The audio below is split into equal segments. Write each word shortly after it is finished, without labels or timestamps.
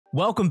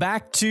Welcome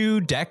back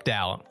to Decked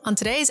Out. On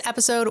today's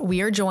episode,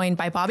 we are joined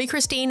by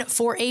Bobbie-Christine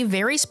for a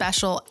very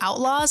special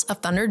Outlaws of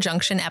Thunder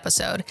Junction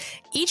episode.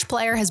 Each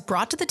player has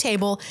brought to the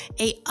table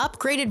a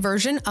upgraded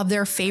version of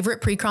their favorite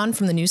precon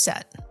from the new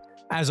set.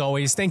 As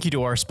always, thank you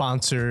to our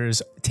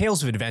sponsors,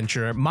 Tales of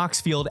Adventure,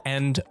 Moxfield,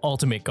 and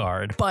Ultimate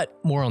Guard, but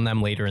more on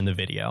them later in the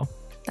video.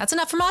 That's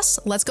enough from us.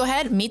 Let's go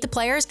ahead, meet the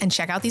players, and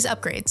check out these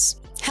upgrades.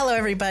 Hello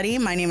everybody,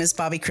 my name is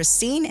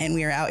Bobbie-Christine and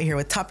we are out here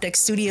with Top Deck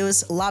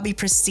Studios,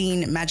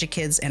 Lobby-Pristine, Magic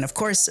Kids, and of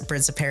course,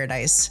 Birds of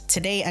Paradise.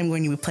 Today I'm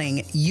going to be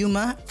playing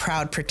Yuma,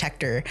 Proud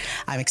Protector.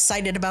 I'm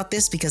excited about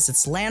this because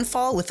it's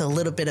landfall with a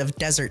little bit of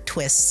desert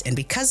twists, and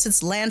because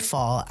it's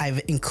landfall, I've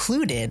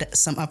included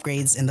some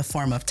upgrades in the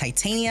form of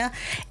Titania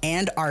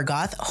and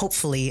Argoth.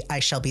 Hopefully I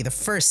shall be the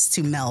first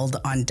to meld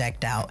on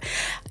Decked Out.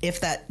 If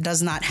that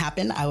does not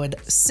happen, I would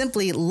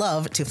simply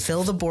love to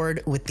fill the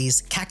board with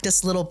these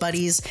cactus little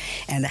buddies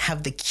and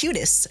have the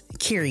cutest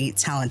Kiri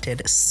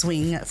talented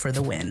swing for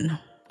the win.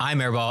 I'm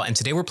Airball, and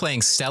today we're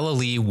playing Stella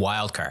Lee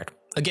Wildcard.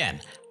 Again,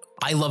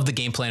 I love the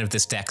game plan of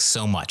this deck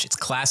so much. It's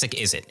classic,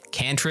 is it?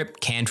 Cantrip,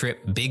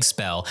 big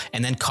spell,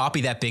 and then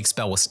copy that big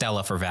spell with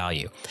Stella for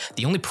value.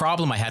 The only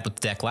problem I had with the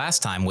deck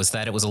last time was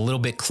that it was a little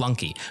bit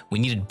clunky. We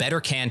needed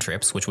better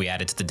cantrips, which we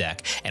added to the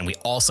deck, and we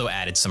also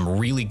added some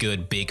really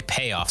good big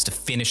payoffs to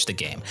finish the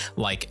game,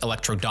 like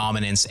Electro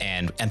Dominance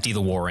and Empty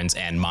the Warrens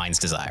and Mind's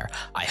Desire.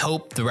 I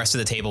hope the rest of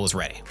the table is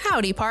ready.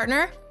 Howdy,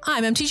 partner.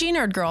 I'm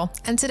MTGNerdGirl,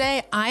 and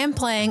today I am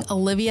playing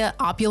Olivia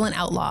Opulent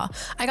Outlaw.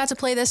 I got to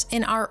play this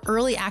in our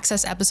early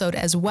access episode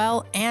as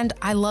well, and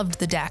I loved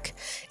the deck.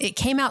 It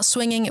came out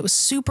swinging, it was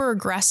super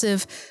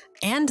aggressive,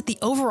 and the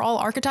overall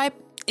archetype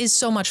is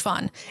so much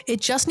fun.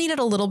 It just needed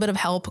a little bit of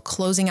help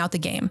closing out the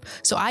game,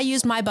 so I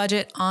used my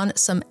budget on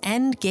some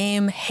end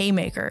game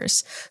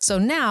haymakers. So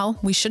now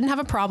we shouldn't have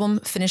a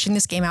problem finishing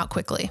this game out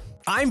quickly.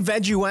 I'm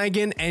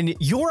Veggiewagonyee, and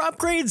your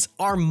upgrades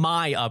are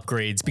my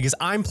upgrades because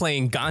I'm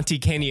playing Gonti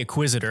Canny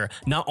Inquisitor.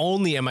 Not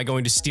only am I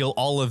going to steal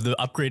all of the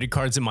upgraded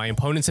cards that my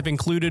opponents have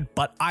included,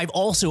 but I've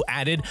also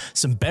added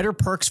some better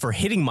perks for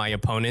hitting my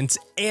opponents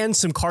and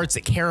some cards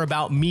that care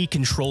about me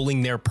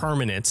controlling their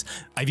permanents.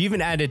 I've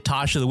even added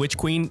Tasha the Witch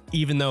Queen,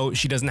 even though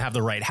she doesn't have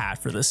the right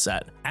hat for this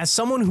set. As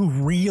someone who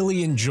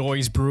really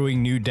enjoys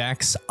brewing new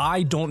decks,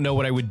 I don't know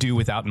what I would do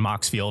without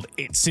Moxfield.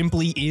 It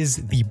simply is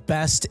the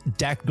best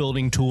deck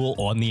building tool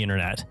on the internet.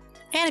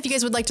 And if you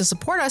guys would like to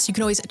support us, you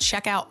can always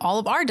check out all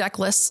of our deck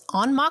lists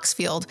on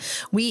Moxfield.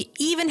 We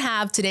even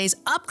have today's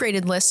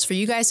upgraded lists for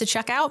you guys to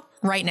check out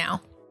right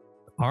now.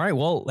 All right,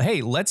 well,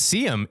 hey, let's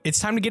see them. It's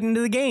time to get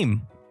into the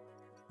game.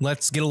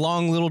 Let's get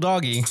along, little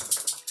doggy.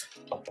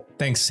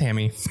 Thanks,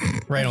 Sammy.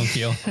 Right on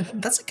cue.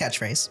 That's a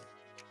catchphrase.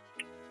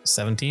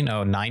 17?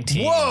 Oh,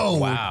 19. Whoa!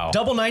 Wow.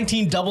 Double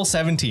 19, double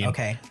 17.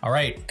 Okay. All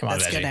right. Come on,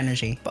 That's Veggie. good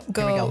energy.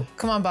 Here we Go.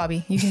 Come on,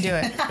 Bobbie. You can do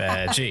it.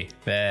 Veggie.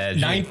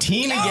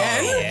 19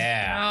 again?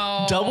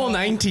 Yeah. Double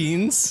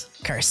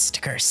 19s.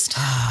 Cursed.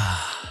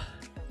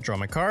 Draw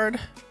my card.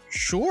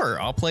 Sure,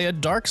 I'll play a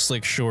Dark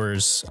Slick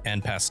Shores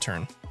and pass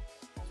turn.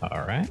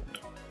 All right.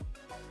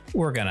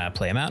 We're gonna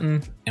play a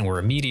mountain, and we're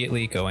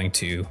immediately going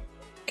to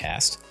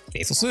cast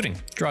Faithless Looting.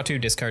 Draw 2,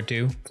 discard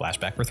 2,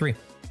 flashback for 3.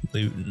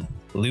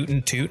 Loot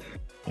and Toot.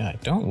 Yeah, I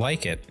don't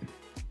like it,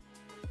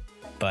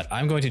 but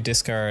I'm going to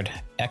discard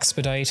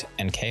Expedite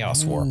and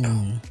Chaos Warp.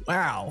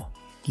 Wow.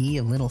 Ye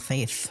of little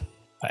faith.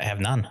 I have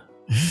none.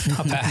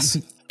 I'll pass.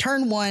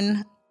 Turn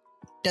 1,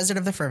 Desert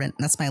of the Fervent.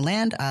 That's my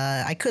land.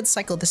 I could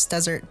cycle this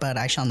desert, but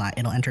I shall not.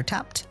 It'll enter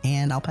tapped,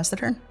 and I'll pass the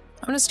turn.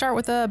 I'm going to start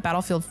with a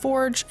Battlefield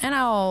Forge, and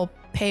I'll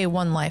pay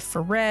 1 life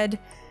for red.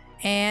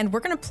 And we're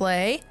going to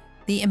play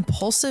the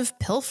Impulsive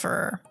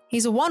Pilferer.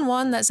 He's a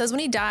 1/1 that says when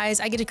he dies,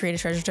 I get to create a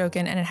treasure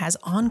token, and it has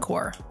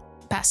Encore.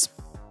 Pass.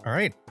 All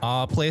right,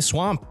 I'll play a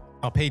Swamp.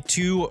 I'll pay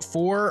 2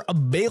 for a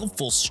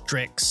Baleful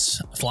Strix,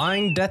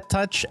 Flying Death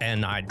Touch,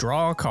 and I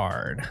draw a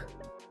card.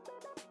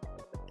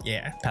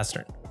 Yeah, pass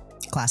turn.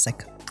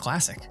 Classic.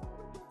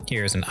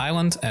 Here's an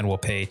island, and we'll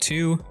pay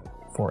 2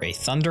 for a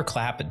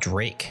Thunderclap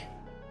Drake.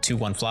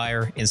 2/1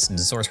 flyer, instant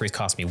and sorceries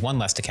cost me 1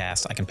 less to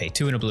cast. I can pay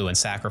 2 and a blue and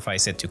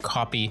sacrifice it to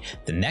copy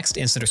the next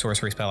instant or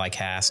sorcery spell I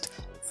cast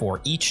for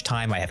each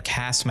time I have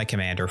cast my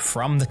commander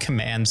from the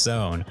command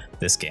zone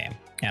this game.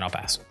 And I'll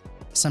pass.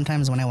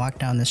 Sometimes when I walk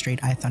down the street,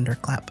 I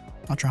thunderclap.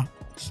 I'll draw.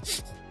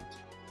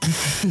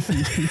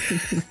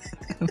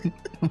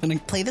 I'm going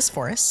to play this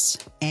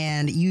forest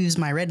and use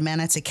my red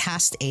mana to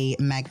cast a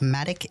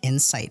Magmatic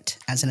Insight.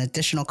 As an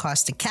additional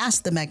cost to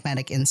cast the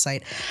Magmatic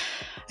Insight,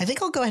 I think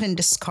I'll go ahead and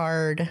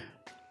discard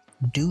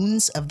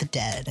Dunes of the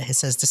Dead. It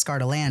says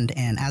discard a land,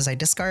 and as I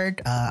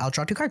discard, I'll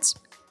draw 2 cards.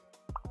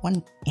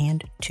 1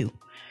 and 2.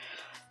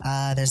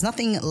 There's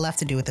nothing left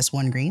to do with this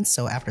 1 green,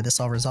 so after this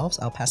all resolves,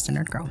 I'll pass to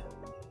NerdGirl.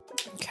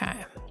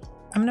 Okay.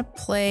 I'm going to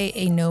play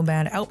a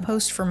Nomad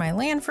Outpost for my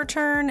land for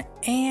turn,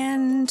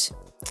 and,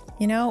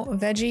 you know,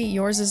 Veggie,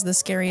 yours is the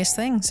scariest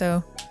thing,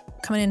 so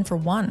coming in for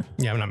 1.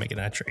 Yeah, I'm not making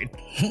that trade.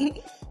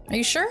 Are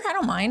you sure? I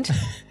don't mind.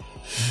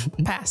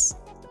 Pass.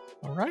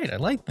 All right, I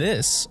like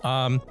this.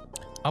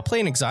 I'll play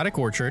an Exotic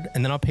Orchard,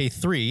 and then I'll pay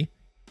 3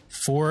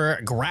 For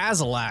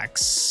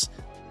Grazilax,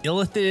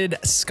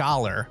 Illithid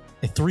Scholar,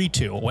 a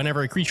 3/2.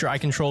 Whenever a creature I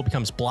control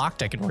becomes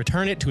blocked, I can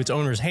return it to its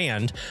owner's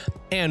hand.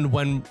 And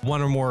when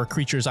one or more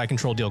creatures I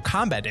control deal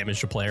combat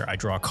damage to a player, I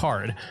draw a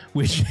card,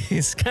 which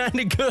is kind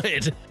of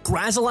good.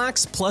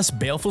 Grazilax plus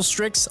Baleful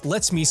Strix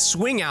lets me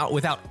swing out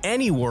without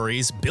any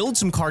worries, build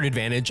some card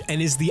advantage,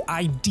 and is the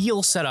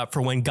ideal setup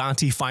for when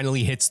Gonti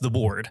finally hits the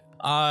board.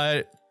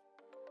 Nerd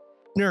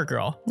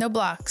Girl. No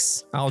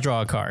blocks. I'll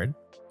draw a card.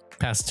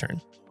 Pass the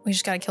turn. We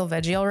just gotta kill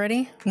Veggie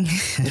already.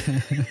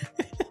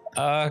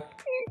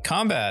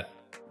 Combat.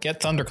 Get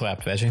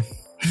thunderclapped, Veggie.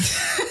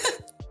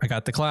 I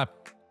got the clap.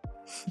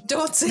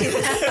 Don't say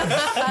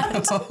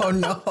that. Oh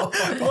no.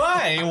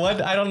 Why?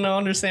 What? I don't know.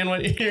 Understand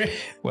what you're.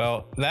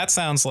 Well, that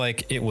sounds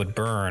like it would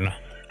burn.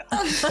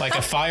 Like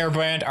a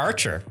Firebrand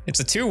Archer. It's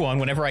a 2/1.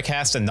 Whenever I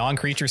cast a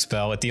non-creature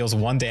spell, it deals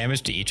 1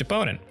 damage to each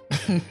opponent.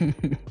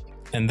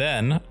 And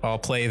then I'll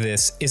play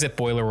this Is It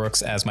Boiler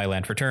Rooks as my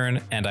land for turn,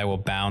 and I will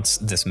bounce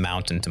this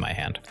mountain to my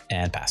hand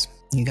and pass.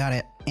 You got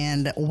it.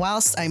 And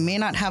whilst I may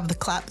not have the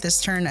clap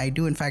this turn, I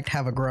do in fact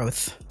have a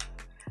growth.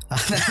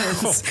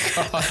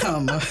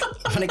 I'm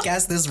going to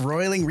cast this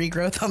Roiling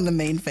Regrowth on the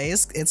main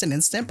phase. It's an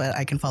instant, but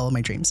I can follow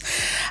my dreams.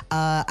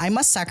 I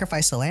must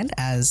sacrifice a land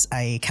as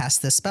I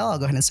cast this spell. I'll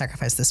go ahead and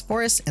sacrifice this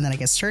forest, and then I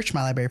can search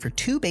my library for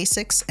 2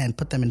 basics and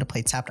put them into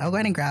play tapped. I'll go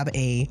ahead and grab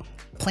a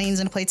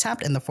Plains into play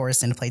tapped and the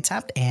forest into play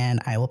tapped,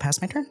 and I will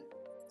pass my turn.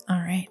 All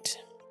right.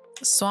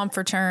 Swamp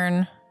for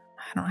turn.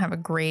 I don't have a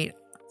great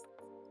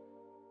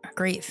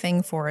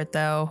thing for it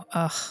though.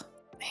 Ugh,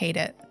 hate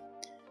it.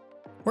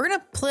 We're going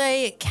to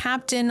play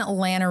Captain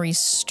Lannery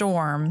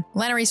Storm.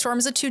 Lannery Storm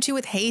is a 2/2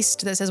 with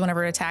haste that says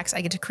whenever it attacks,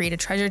 I get to create a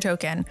treasure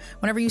token.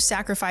 Whenever you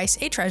sacrifice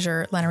a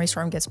treasure, Lannery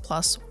Storm gets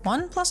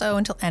 +1/+0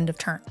 until end of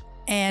turn.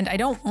 And I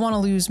don't want to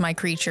lose my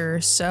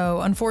creature,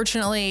 so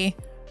unfortunately,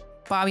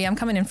 Bobbie, I'm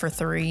coming in for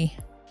 3.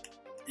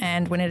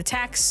 And when it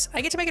attacks,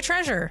 I get to make a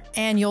treasure,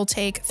 and you'll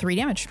take 3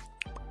 damage.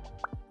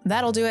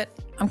 That'll do it.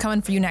 I'm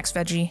coming for you next,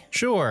 Veggie.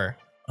 Sure.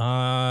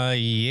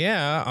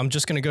 Yeah, I'm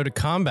just gonna go to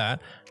combat.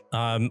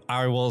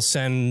 I will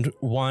send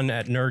 1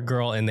 at Nerd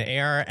Girl in the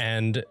air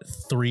and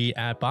 3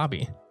 at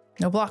Bobbie.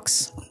 No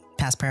blocks.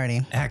 Pass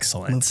priority.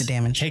 Excellent. Move to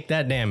damage. Take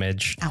that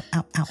damage. Ow,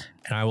 ow, ow.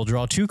 And I will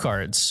draw 2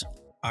 cards.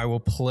 I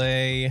will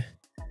play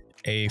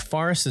a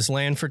Forest as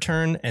land for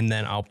turn, and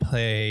then I'll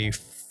play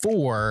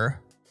 4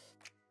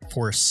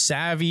 for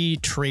Savvy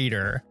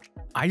Trader.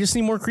 I just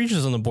need more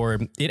creatures on the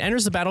board. It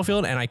enters the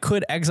battlefield, and I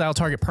could exile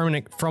target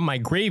permanent from my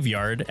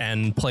graveyard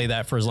and play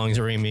that for as long as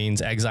it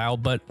remains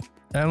exiled, but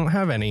I don't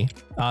have any.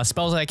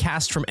 Spells that I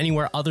cast from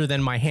anywhere other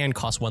than my hand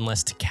cost 1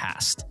 less to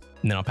cast.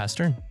 And then I'll pass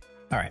turn.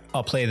 All right,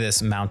 I'll play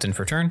this mountain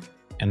for turn,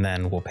 and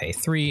then we'll pay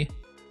 3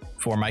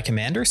 for my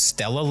commander,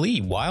 Stella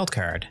Lee,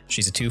 wildcard.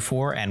 She's a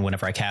 2/4, and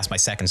whenever I cast my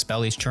second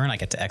spell each turn, I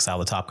get to exile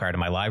the top card of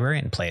my library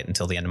and play it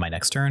until the end of my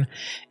next turn.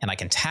 And I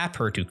can tap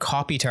her to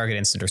copy target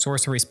instant or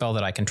sorcery spell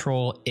that I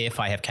control if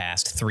I have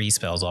cast 3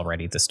 spells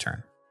already this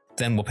turn.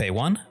 Then we'll pay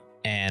 1,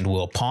 and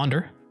we'll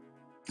ponder.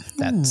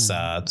 That's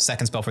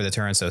second spell for the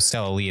turn, so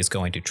Stella Lee is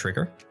going to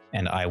trigger,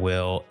 and I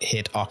will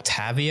hit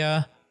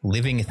Octavia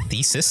Living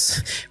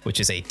Thesis, which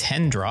is a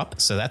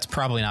 10-drop, so that's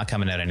probably not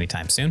coming out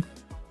anytime soon.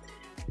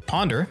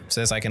 Ponder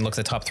says I can look at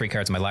the top 3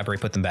 cards of my library,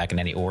 put them back in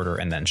any order,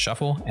 and then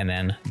shuffle, and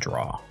then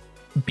draw.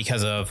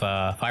 Because of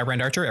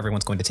Firebrand Archer,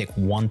 everyone's going to take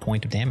 1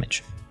 point of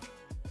damage.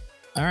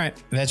 All right,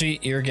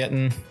 Veggie, you're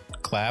getting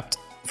clapped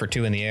for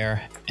 2 in the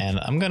air, and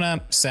I'm gonna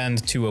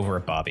send 2 over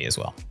at Bobbie as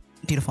well.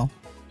 Beautiful.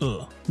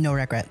 Ugh. No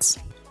regrets.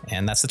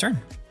 And that's the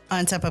turn.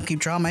 On tap, upkeep,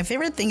 draw. My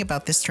favorite thing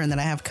about this turn that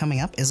I have coming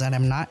up is that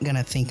I'm not going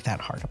to think that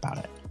hard about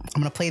it.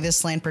 I'm going to play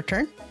this land per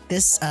turn.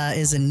 This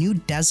is a new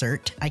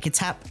desert. I can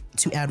tap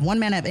to add 1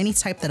 mana of any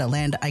type that a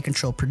land I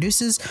control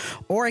produces,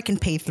 or I can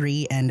pay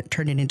 3 and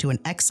turn it into an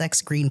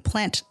XX green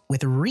plant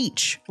with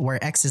reach,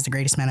 where X is the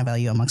greatest mana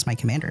value amongst my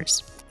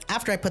commanders.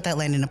 After I put that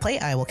land into play,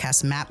 I will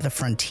cast Map the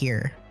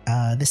Frontier.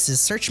 This is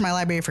search my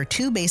library for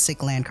 2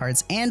 basic land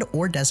cards and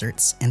or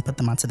deserts and put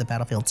them onto the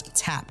battlefield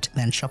tapped,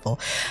 then shuffle.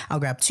 I'll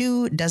grab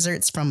 2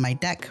 deserts from my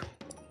deck,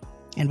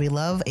 and we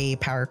love a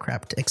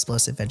power-crept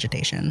explosive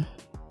vegetation.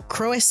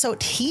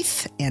 Croissant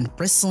Heath and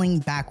Bristling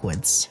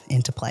Backwoods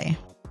into play.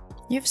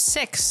 You have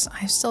 6.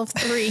 I still have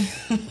 3.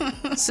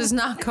 This is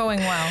not going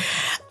well.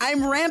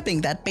 I'm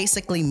ramping. That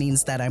basically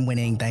means that I'm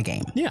winning the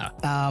game. Yeah.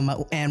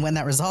 And when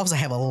that resolves, I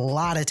have a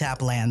lot of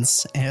tap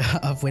lands,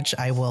 of which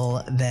I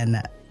will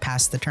then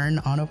pass the turn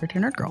on over to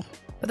Nerd Girl.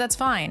 But that's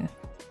fine,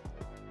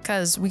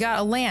 because we got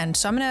a land.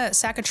 So I'm going to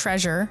sack a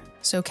treasure,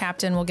 so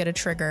Captain will get a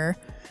trigger.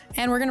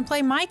 And we're going to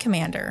play my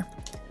commander,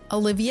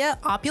 Olivia,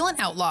 Opulent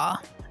Outlaw,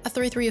 a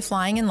 3/3 of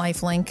flying and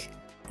lifelink.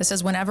 This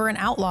says whenever an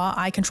outlaw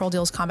I control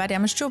deals combat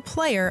damage to a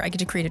player, I get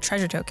to create a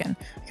treasure token.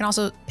 I can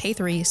also pay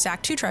 3,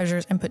 sack 2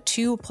 treasures, and put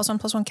 2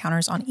 +1/+1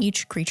 counters on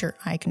each creature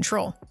I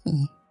control.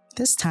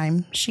 This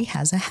time, she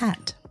has a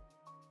hat.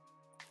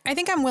 I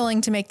think I'm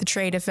willing to make the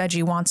trade if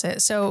Veggie wants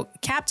it. So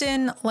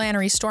Captain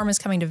Lannery Storm is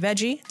coming to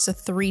Veggie. It's a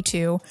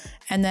 3/2.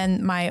 And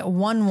then my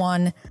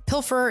 1/1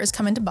 Pilferer is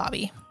coming to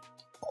Bobbie.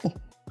 Oh,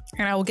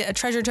 And I will get a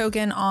treasure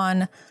token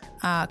on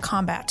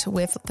combat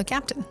with the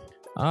captain.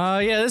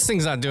 Yeah, this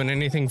thing's not doing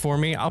anything for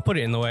me. I'll put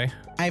it in the way.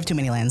 I have too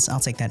many lands. I'll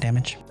take that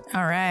damage.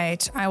 All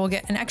right. I will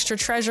get an extra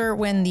treasure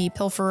when the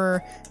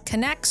pilferer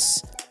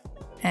connects,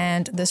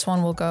 and this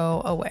one will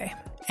go away.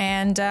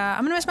 And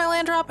I'm gonna miss my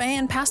land drop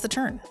and pass the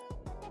turn.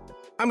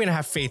 I'm gonna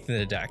have faith in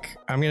the deck.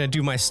 I'm gonna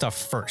do my stuff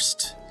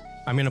first.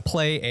 I'm gonna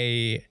play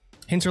a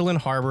Hinterland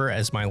Harbor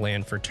as my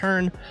land for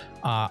turn.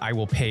 I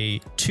will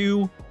pay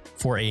 2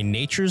 for a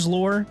Nature's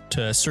Lore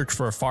to search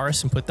for a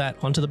forest and put that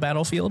onto the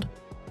battlefield.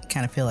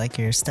 Kind of feel like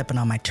you're stepping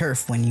on my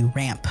turf when you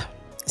ramp.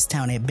 This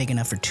town ain't big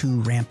enough for 2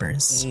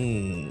 rampers.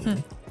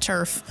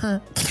 Turf.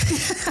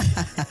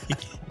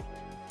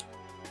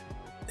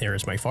 There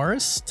is my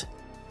forest.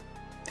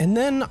 And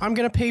then I'm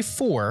gonna pay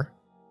 4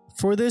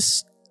 for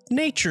this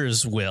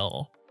Nature's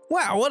Will.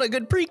 Wow, what a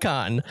good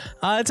precon.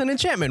 It's an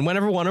enchantment.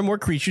 Whenever one or more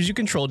creatures you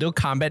control deal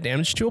combat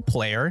damage to a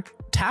player,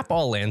 tap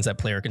all lands that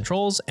player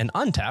controls and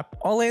untap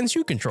all lands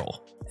you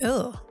control.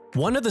 Ugh.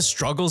 One of the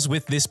struggles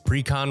with this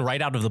precon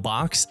right out of the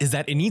box is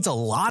that it needs a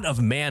lot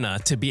of mana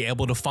to be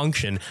able to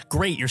function.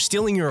 Great, you're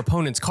stealing your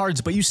opponent's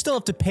cards, but you still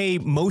have to pay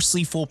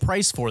mostly full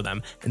price for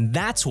them. And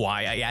that's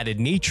why I added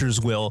Nature's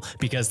Will,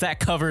 because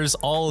that covers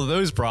all of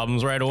those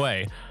problems right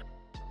away.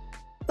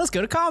 Let's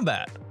go to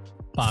combat.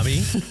 Bobbie,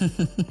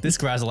 this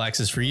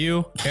Grazilax is for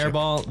you.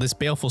 Airball, this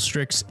Baleful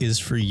Strix is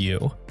for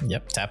you.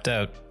 Yep, tapped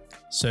out.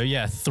 So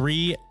yeah,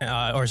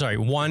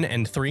 1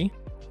 and 3.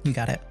 You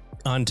got it.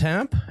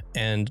 Untap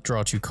and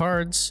draw 2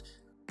 cards.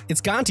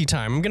 It's Gonti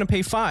time. I'm gonna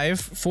pay 5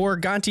 for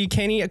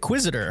Gonti-Canny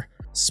Acquisitor.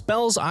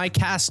 Spells I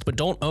cast but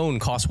don't own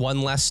cost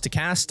 1 less to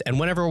cast, and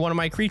whenever one of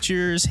my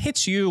creatures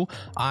hits you,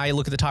 I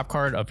look at the top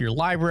card of your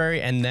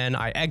library and then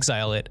I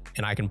exile it,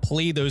 and I can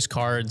play those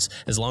cards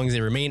as long as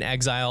they remain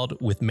exiled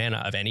with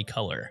mana of any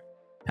color.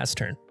 Pass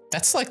turn.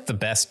 That's like the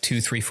best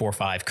 2, 3, 4,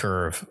 5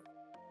 curve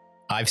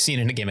I've seen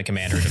in a game of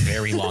Commander in a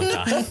very long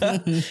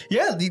time.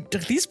 Yeah,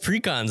 these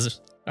precons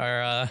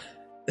are,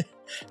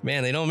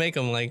 man, they don't make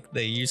them like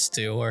they used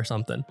to or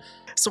something.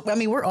 So, I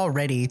mean, we're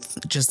already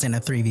just in a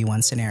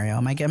 3v1 scenario.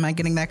 Am I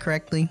getting that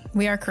correctly?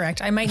 We are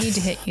correct. I might need to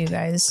hit you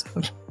guys.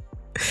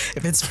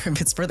 If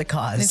it's for the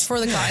cause. It's for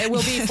the cause. It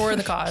will be for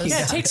the cause.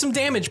 Yeah, take some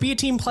damage. Be a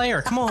team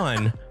player. Come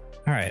on.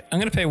 All right, I'm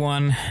going to pay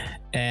 1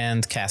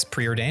 and cast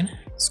Preordain.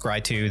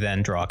 Scry 2,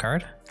 then draw a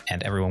card.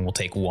 And everyone will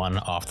take 1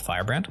 off the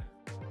Firebrand.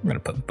 We're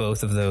going to put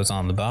both of those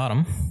on the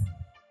bottom.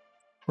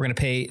 We're going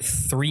to pay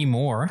 3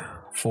 more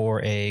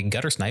for a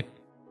Gutter Snipe.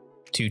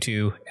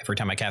 2/2, every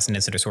time I cast an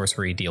instant or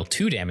sorcery, deal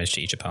 2 damage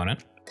to each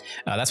opponent.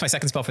 That's my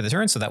second spell for the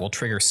turn, so that will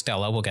trigger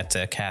Stella. We'll get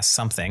to cast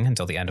something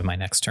until the end of my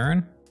next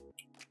turn.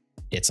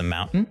 It's a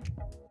mountain.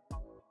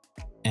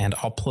 And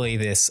I'll play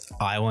this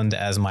island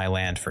as my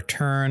land for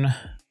turn.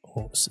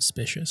 Oh,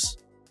 suspicious.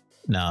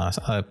 No,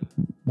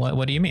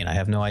 what do you mean? I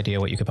have no idea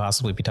what you could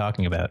possibly be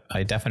talking about.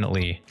 I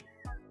definitely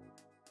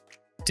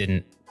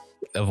didn't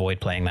avoid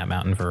playing that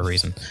mountain for a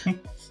reason.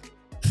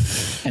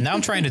 And now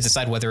I'm trying to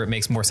decide whether it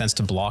makes more sense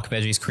to block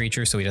Veggie's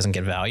creature so he doesn't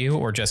get value,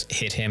 or just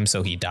hit him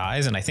so he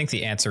dies. And I think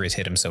the answer is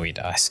hit him so he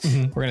dies.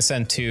 We're going to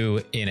send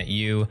 2 in at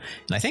you.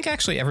 And I think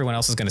actually everyone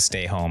else is going to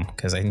stay home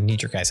because I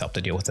need your guys' help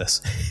to deal with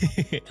this.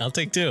 I'll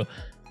take 2.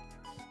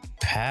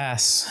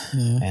 Pass.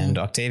 And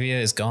Octavia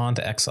is gone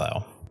to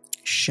exile.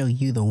 Show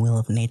you the will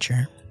of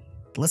nature.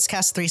 Let's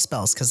cast 3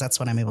 spells, because that's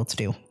what I'm able to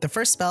do. The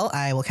first spell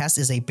I will cast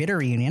is a Bitter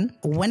Reunion.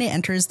 When it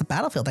enters the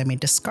battlefield, I may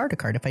discard a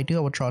card. If I do, I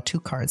will draw 2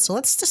 cards. So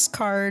let's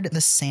discard the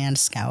Sand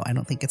Scout. I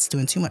don't think it's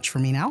doing too much for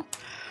me now.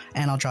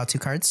 And I'll draw 2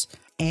 cards.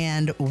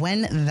 And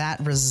when that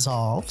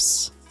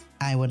resolves,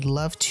 I would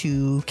love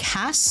to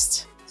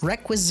cast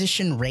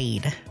Requisition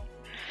Raid.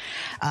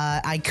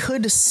 I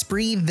could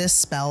spree this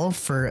spell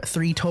for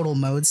 3 total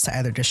modes to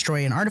either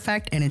destroy an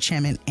artifact, an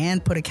enchantment,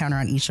 and put a counter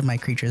on each of my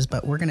creatures,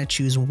 but we're going to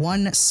choose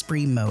 1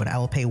 spree mode. I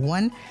will pay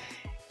 1,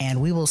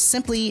 and we will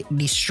simply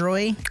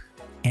destroy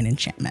an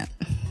enchantment.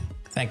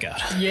 Thank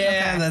God.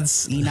 Yeah,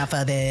 that's Enough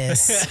of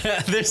this.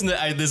 this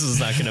is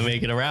not going to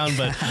make it around,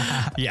 but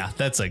yeah,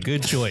 that's a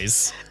good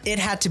choice. It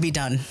had to be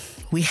done.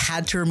 We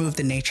had to remove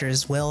the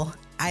Nature's Will.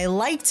 I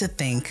like to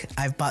think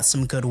I've bought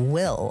some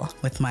goodwill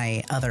with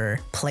my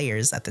other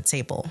players at the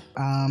table.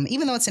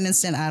 Even though it's an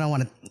instant, I don't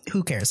want to,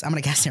 who cares? I'm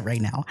going to cast it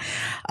right now.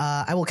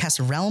 I will cast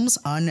Realms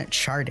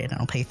Uncharted, and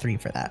I'll pay 3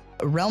 for that.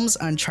 Realms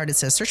Uncharted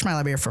says, search my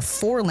library for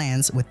 4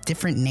 lands with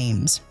different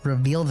names,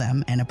 reveal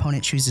them, and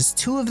opponent chooses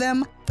 2 of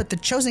them, put the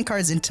chosen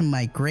cards into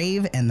my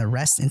grave and the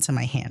rest into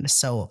my hand.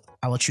 So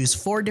I will choose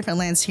 4 different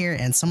lands here,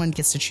 and someone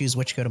gets to choose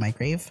which go to my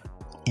grave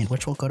and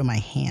which will go to my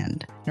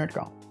hand. Nerd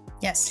Girl.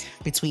 Yes.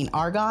 Between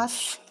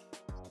Argoth,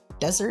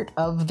 Desert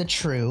of the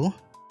True,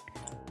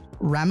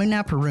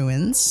 Ramunap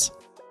Ruins,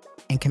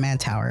 and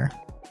Command Tower,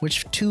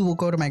 which 2 will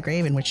go to my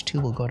grave and which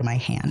 2 will go to my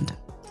hand?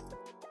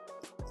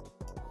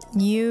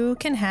 You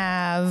can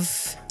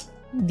have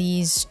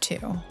these 2.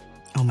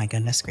 Oh my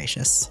goodness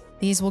gracious.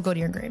 These will go to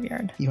your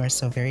graveyard. You are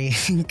so very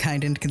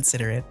kind and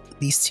considerate.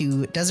 These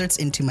 2 deserts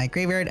into my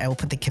graveyard. I will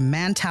put the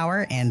Command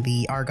Tower and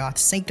the Argoth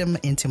Sanctum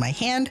into my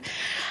hand.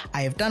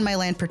 I have done my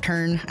land per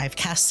turn. I've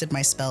casted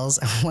my spells.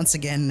 Once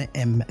again,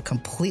 am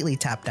completely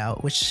tapped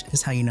out, which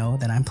is how you know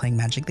that I'm playing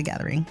Magic the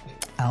Gathering.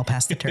 I'll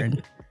pass the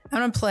turn. I'm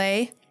going to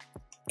play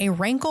a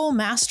Rankle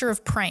Master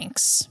of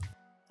Pranks,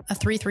 a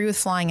 3/3 with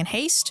flying and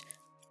haste.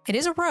 It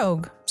is a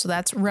rogue, so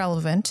that's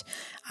relevant.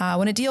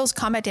 When it deals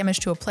combat damage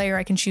to a player,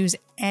 I can choose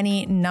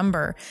any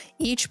number.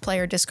 Each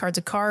player discards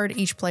a card,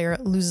 each player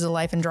loses a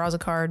life and draws a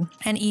card,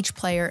 and each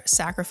player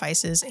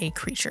sacrifices a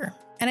creature.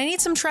 And I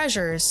need some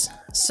treasures,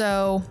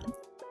 so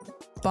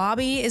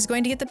Bobbie is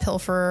going to get the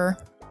Pilferer,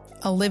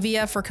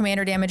 Olivia for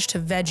commander damage to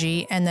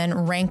Veggie, and then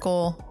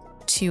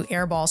Rankle to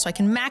Airball, so I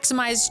can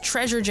maximize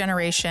treasure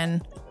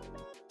generation.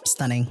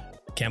 Stunning.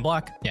 Can't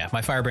block. Yeah,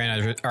 my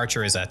Firebrand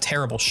Archer is a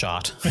terrible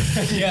shot.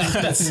 Yeah,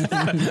 that's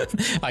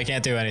I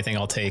can't do anything.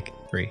 I'll take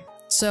 3.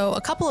 So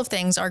a couple of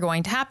things are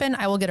going to happen.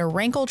 I will get a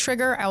Rankle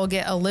trigger. I will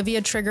get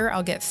Olivia trigger.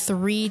 I'll get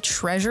 3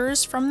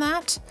 treasures from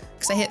that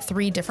because I hit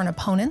 3 different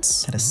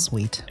opponents. That is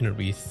sweet. and it'll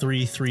be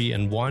 3, 3,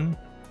 and 1.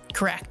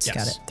 Correct. Yes.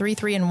 Got it. 3,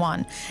 3, and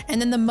 1.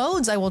 And then the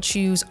modes I will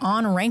choose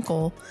on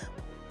Rankle.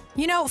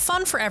 You know,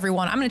 fun for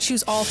everyone. I'm going to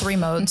choose all 3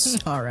 modes.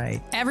 All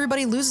right.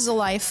 Everybody loses a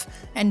life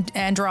and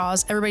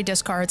draws. Everybody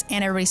discards,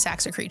 and everybody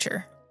sacks a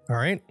creature. All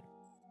right.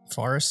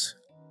 Forest.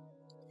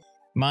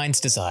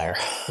 Mind's Desire.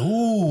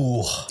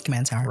 Ooh.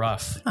 Command Tower.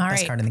 Rough. All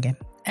Best right. card in the game.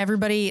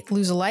 Everybody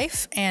lose a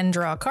life and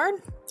draw a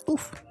card.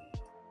 Oof.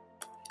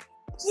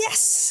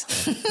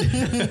 Yes.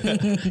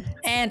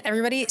 And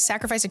everybody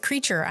sacrifice a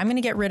creature. I'm going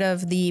to get rid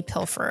of the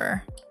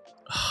Pilferer,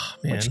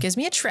 Man. which gives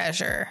me a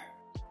treasure.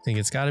 I think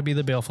it's got to be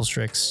the Baleful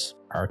Strix.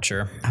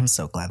 Archer. I'm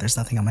so glad there's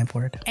nothing on my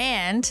board.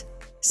 And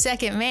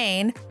second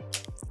main,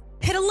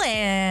 hit a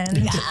land.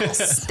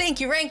 Yes. Thank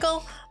you,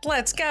 Rankle.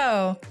 Let's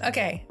go.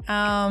 Okay.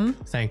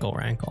 Thankle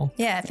Rankle.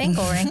 Yeah,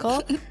 thankful,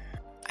 Rankle.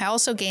 I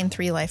also gained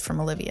 3 life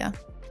from Olivia.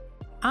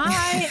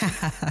 I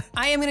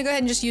am going to go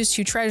ahead and just use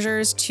 2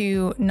 treasures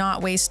to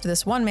not waste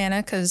this 1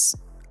 mana because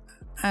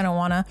I don't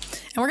want to.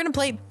 And we're going to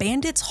play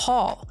Bandit's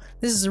Hall.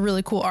 This is a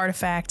really cool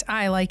artifact.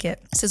 I like it.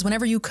 It says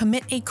whenever you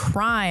commit a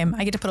crime,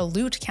 I get to put a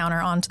loot counter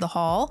onto the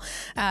hall.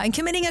 And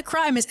committing a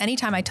crime is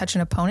anytime I touch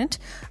an opponent,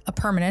 a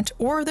permanent,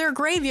 or their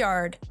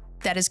graveyard.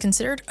 That is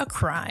considered a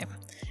crime.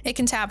 It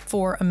can tap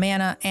for a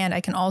mana, and I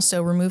can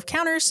also remove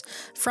counters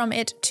from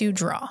it to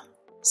draw.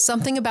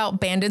 Something about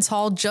Bandit's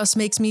Hall just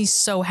makes me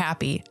so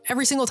happy.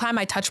 Every single time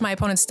I touch my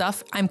opponent's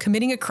stuff, I'm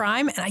committing a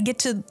crime and I get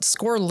to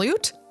score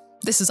loot.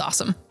 This is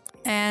awesome.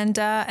 And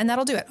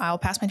that'll do it. I'll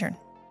pass my turn.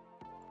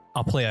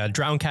 I'll play a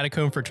Drowned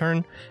Catacomb for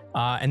turn,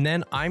 and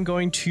then I'm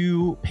going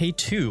to pay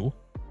 2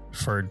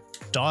 for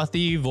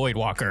Dothy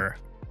Voidwalker.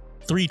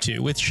 3/2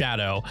 with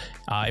Shadow.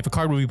 If a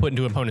card will be put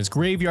into an opponent's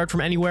graveyard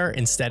from anywhere,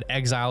 instead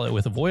exile it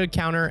with a Void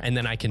counter, and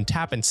then I can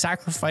tap and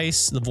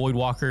sacrifice the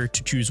Voidwalker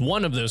to choose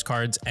one of those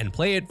cards and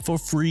play it for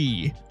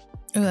free.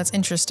 Oh, that's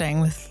interesting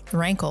with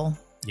Rankle.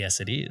 Yes,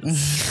 it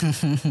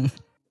is.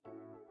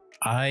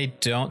 I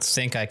don't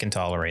think I can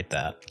tolerate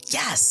that.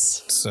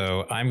 Yes.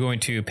 So I'm going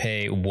to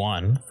pay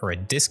 1 for a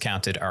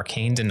discounted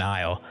Arcane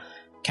Denial.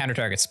 Counter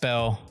target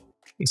spell.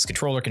 Its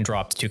controller can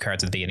draw up to 2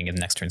 cards at the beginning of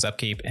the next turn's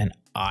upkeep, and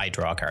I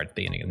draw a card at the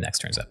beginning of the next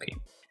turn's upkeep.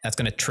 That's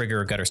going to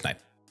trigger Gutter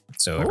Snipe.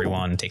 So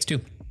everyone takes 2.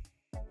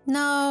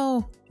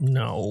 No.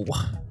 No.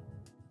 All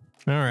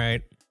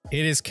right.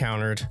 It is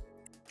countered.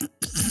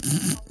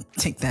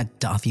 Take that,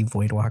 Dothy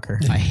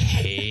Voidwalker. I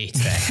hate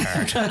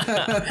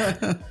that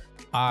card.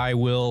 I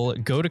will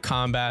go to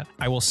combat.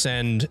 I will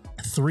send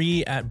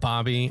 3 at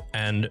Bobbie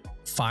and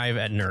 5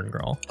 at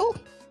NerdGirl. Oh,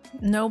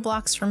 No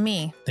blocks from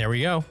me. There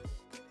we go.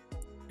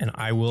 And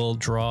I will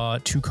draw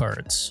 2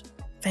 cards.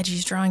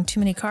 Veggie's drawing too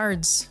many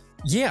cards.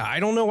 Yeah, I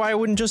don't know why I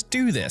wouldn't just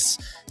do this.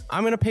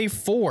 I'm going to pay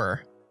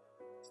 4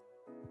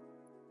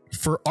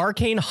 for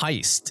Arcane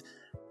Heist.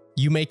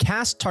 You may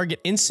cast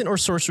target instant or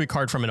sorcery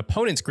card from an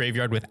opponent's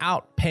graveyard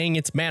without paying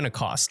its mana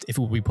cost. If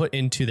it will be put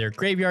into their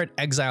graveyard,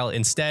 exile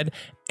instead,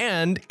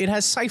 and it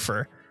has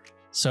Cipher.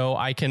 So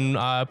I can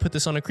put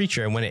this on a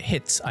creature, and when it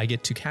hits, I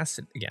get to cast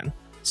it again.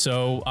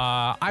 So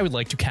I would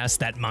like to cast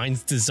that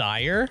Mind's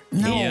Desire.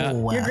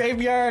 No. Your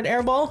graveyard,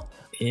 Airball?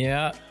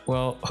 Yeah,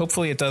 well,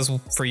 hopefully it does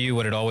for you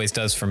what it always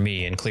does for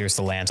me and clears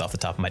the lands off the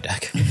top of my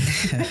deck.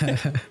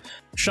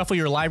 Shuffle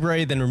your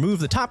library, then remove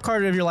the top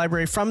card of your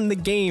library from the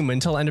game.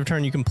 Until end of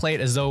turn, you can play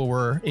it as though it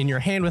were in your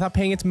hand without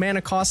paying its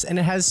mana cost, and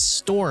it has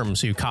Storm,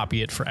 so you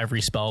copy it for every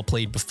spell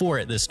played before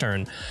it this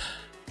turn.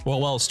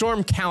 Well,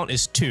 Storm count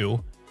is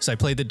 2, so I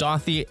played the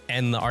Dothy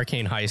and the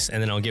Arcane Heist, and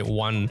then I'll get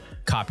 1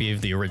 copy of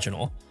the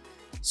original.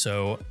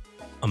 So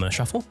I'm gonna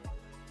shuffle.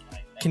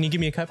 Can you give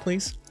me a cut,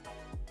 please?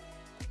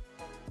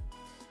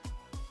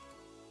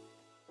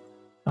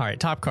 All right,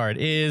 top card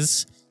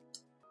is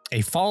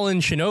a Fallen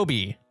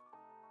Shinobi.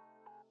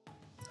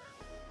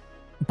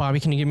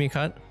 Bobbie, can you give me a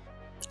cut?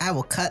 I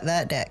will cut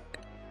that deck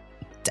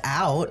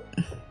out.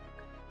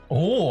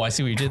 Oh, I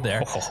see what you did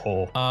there.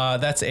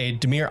 That's a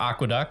Dimir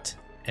Aqueduct.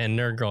 And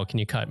NerdGirl, can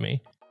you cut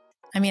me?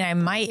 I mean, I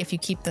might if you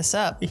keep this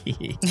up.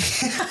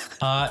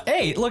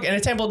 Hey, look, and a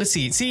Temple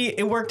Deceit. See,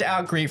 it worked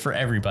out great for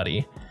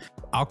everybody.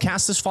 I'll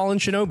cast this Fallen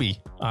Shinobi.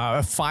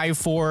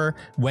 5/4.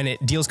 When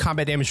it deals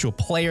combat damage to a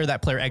player,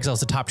 that player exiles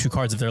the top 2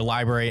 cards of their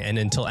library, and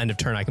until end of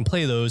turn, I can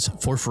play those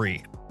for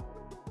free.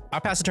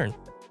 I'll pass the turn.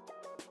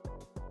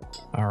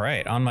 All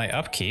right, on my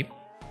upkeep,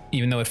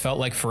 even though it felt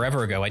like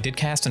forever ago, I did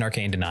cast an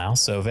Arcane Denial.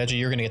 So Veggie,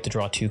 you're going to get to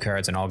draw 2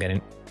 cards, and I'll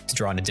get to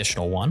draw an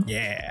additional 1.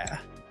 Yeah.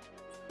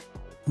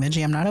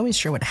 Veggie, I'm not always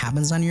sure what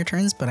happens on your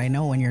turns, but I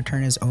know when your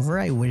turn is over,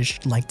 I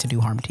would like to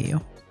do harm to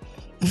you.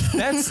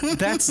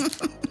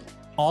 That's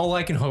all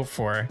I can hope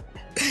for.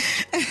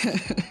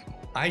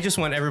 I just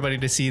want everybody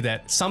to see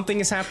that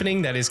something is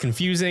happening that is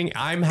confusing.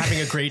 I'm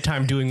having a great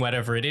time doing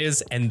whatever it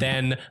is, and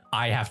then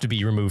I have to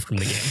be removed from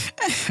the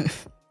game.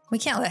 We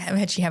can't let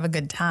Veggie have a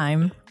good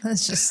time.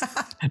 That's just...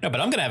 No,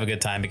 but I'm going to have a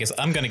good time because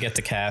I'm going to get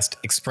to cast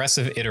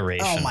Expressive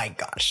Iteration. Oh my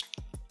gosh.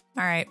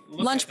 All right,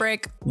 lunch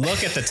break.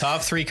 Look at the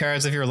top 3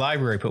 cards of your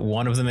library. Put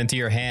 1 of them into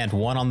your hand,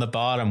 1 on the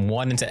bottom,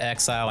 1 into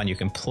exile, and you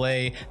can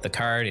play the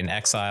card in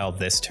exile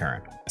this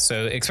turn.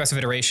 So Expressive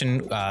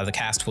Iteration, the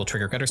cast will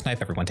trigger Gutter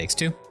Snipe. Everyone takes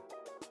 2.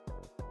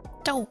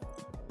 Dope.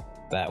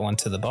 That one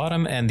to the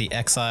bottom, and the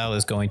exile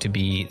is going to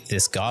be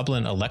this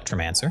Goblin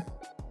Electromancer.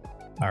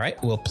 All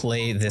right, we'll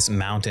play this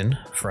Mountain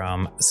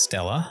from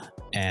Stella,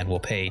 and we'll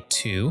pay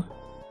 2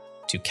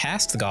 to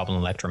cast the Goblin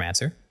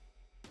Electromancer.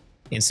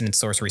 Instant and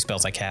sorcery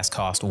spells I cast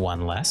cost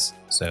 1 less,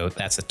 so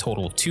that's a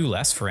total of 2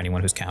 less for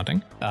anyone who's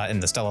counting. In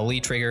the Stella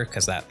Lee trigger,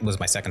 because that was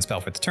my second spell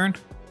for the turn,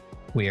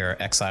 we are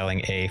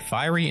exiling a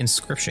Fiery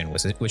Inscription,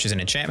 which is an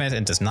enchantment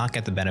and does not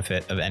get the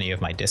benefit of any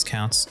of my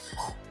discounts.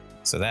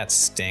 So that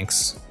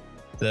stinks.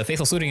 The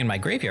Faithless Looting in my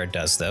graveyard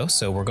does, though,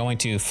 so we're going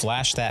to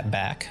flash that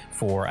back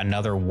for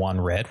another 1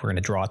 red. We're going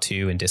to draw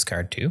 2 and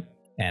discard 2,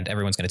 and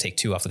everyone's going to take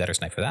 2 off the Gutter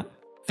Snipe for that.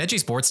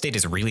 Veggie's board state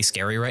is really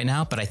scary right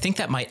now, but I think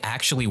that might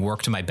actually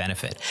work to my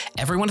benefit.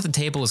 Everyone at the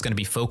table is going to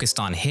be focused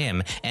on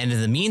him, and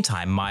in the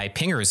meantime, my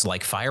pingers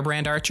like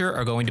Firebrand Archer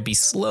are going to be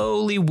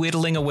slowly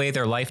whittling away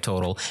their life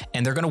total,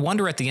 and they're going to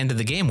wonder at the end of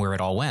the game where it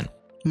all went.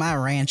 My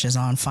ranch is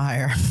on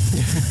fire.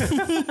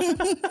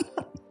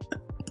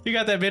 You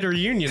got that bit of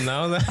reunion,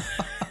 though.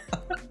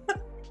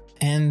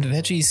 And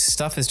Veggie's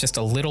stuff is just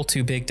a little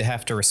too big to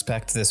have to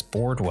respect this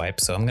board wipe,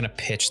 so I'm going to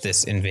pitch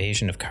this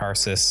Invasion of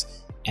Karsus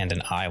and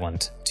an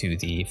island to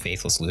the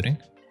Faithless Looting.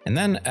 And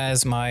then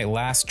as my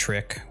last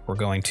trick, we're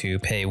going to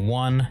pay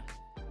 1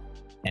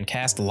 and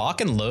cast Lock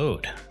and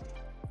Load.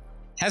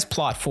 Has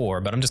plot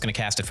 4, but I'm just going to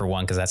cast it for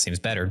 1 because that seems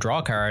better. Draw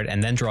a card,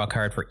 and then draw a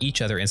card for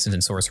each other instant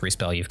and sorcery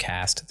spell you've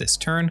cast this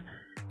turn.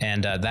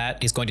 And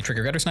that is going to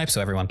trigger Gutter Snipe, so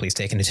everyone please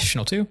take an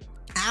additional 2.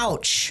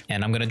 Ouch.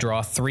 And I'm going to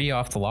draw 3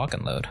 off the Lock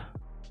and Load.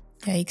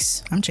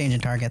 Yikes. I'm changing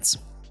targets.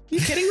 You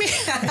kidding me?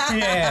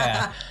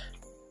 Yeah.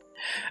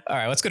 All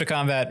right, let's go to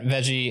combat.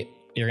 Veggie,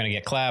 you're going to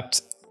get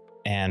clapped.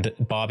 And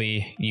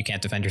Bobbie, you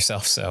can't defend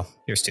yourself, so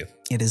here's 2.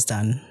 It is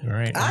done. All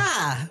right.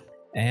 Ah!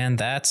 And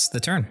that's the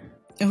turn.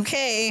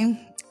 Okay.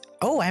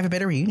 Oh, I have a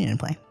better reunion in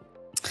play.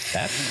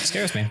 That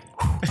scares me.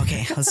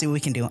 Okay, let's see what we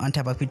can do.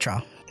 Untap, upkeep,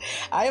 draw.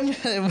 I'm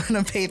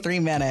going to pay 3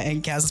 mana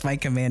and cast my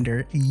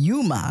commander,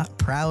 Yuma,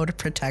 Proud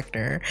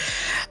Protector.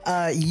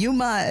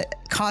 Yuma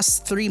costs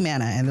 3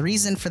 mana, and the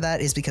reason for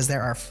that is because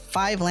there are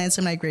 5 lands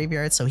in my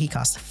graveyard, so he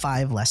costs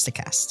 5 less to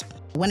cast.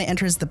 When it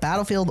enters the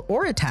battlefield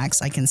or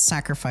attacks, I can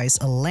sacrifice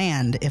a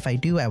land. If I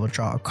do, I will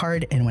draw a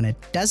card, and when a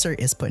desert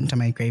is put into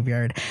my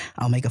graveyard,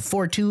 I'll make a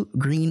 4/2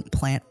 green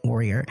plant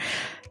warrior.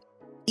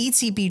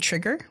 ETB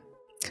trigger.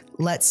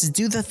 Let's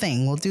do the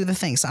thing. We'll do the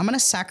thing. So I'm going to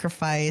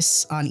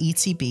sacrifice on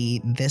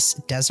ETB this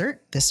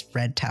desert, this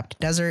red tapped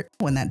desert.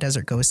 When that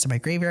desert goes to my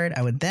graveyard,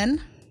 I would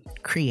then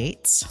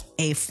create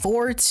a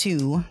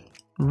 4/2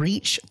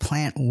 reach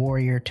plant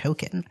warrior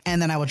token.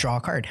 And then I will draw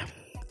a card.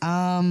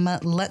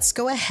 Let's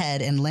go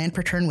ahead and land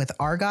per turn with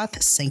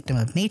Argoth, Sanctum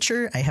of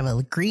Nature. I have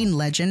a green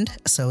legend,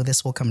 so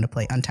this will come to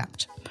play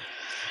untapped.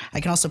 I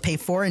can also pay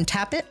 4 and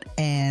tap it.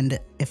 And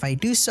if I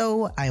do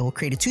so, I will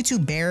create a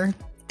 2/2 bear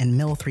and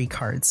mill 3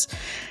 cards.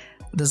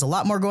 There's a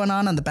lot more going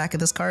on the back of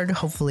this card.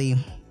 Hopefully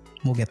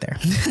we'll get there.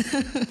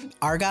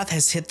 Argoth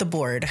has hit the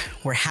board.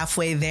 We're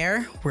halfway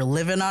there. We're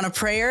living on a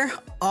prayer.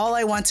 All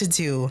I want to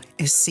do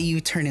is see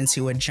you turn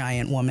into a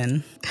giant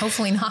woman.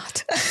 Hopefully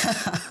not.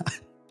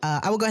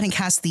 I will go ahead and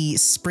cast the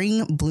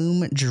Spring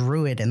Bloom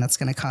Druid, and that's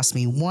going to cost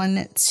me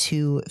 1,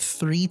 2,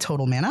 3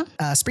 total mana.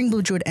 Spring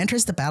Bloom Druid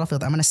enters the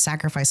battlefield. I'm going to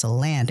sacrifice a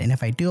land, and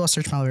if I do, I'll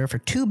search my library for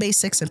 2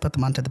 basics and put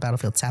them onto the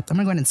battlefield tapped. I'm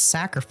going to go ahead and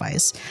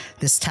sacrifice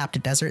this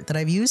tapped desert that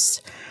I've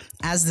used.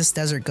 As this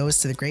desert goes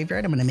to the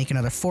graveyard, I'm going to make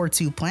another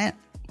 4/2 plant.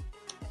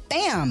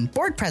 Bam!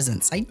 Board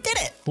presence. I did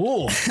it!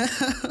 Cool.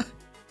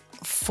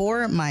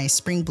 For my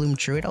Spring Bloom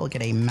Druid, I'll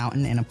get a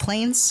mountain and a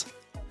plains.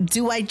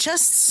 Do I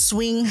just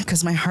swing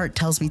because my heart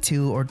tells me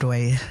to, or do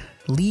I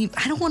leave?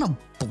 I don't want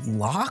to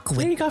block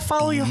with You gotta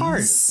follow your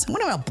heart.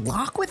 What, am I gonna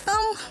block with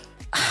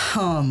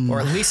them? Or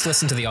at least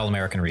listen to the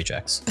All-American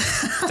Rejects.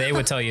 They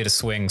would tell you to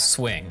swing.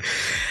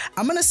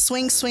 I'm gonna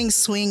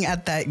swing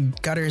at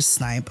that Gutter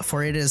Snipe,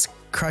 for it has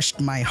crushed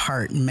my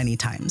heart many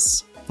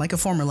times. like a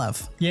former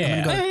love.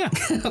 Yeah.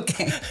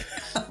 Okay.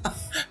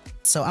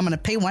 So I'm going to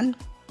pay 1.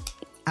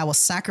 I will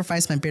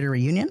sacrifice my Bitter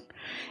Reunion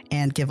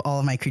and give all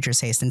of my creatures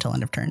haste until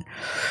end of turn.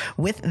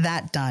 With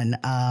that done,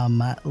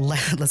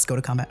 let's go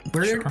to combat.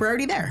 We're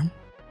already there.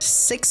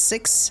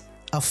 6/6,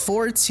 a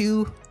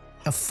 4/2,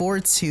 a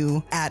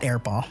 4/2 at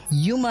Airball.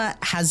 Yuma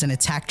has an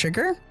attack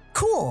trigger.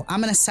 Cool.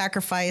 I'm going to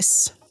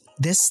sacrifice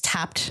this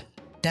tapped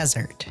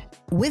desert.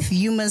 With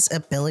Yuma's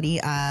ability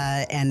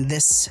and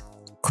this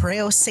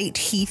Cryosate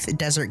Heath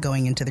desert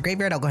going into the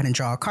graveyard, I'll go ahead and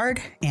draw a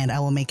card, and I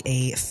will make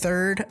a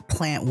 3rd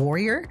plant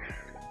warrior.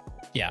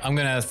 Yeah, I'm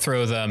going to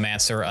throw the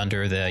Mancer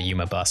under the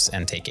Yuma bus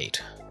and take 8.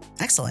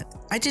 Excellent.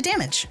 I did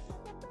damage.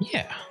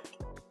 Yeah.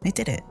 I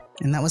did it.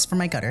 And that was for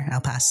my gutter.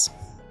 I'll pass.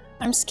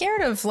 I'm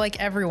scared of like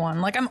everyone.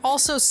 Like I'm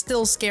also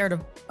still scared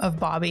of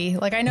Bobbie.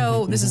 Like I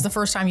know this is the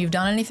first time you've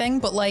done anything,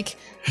 but like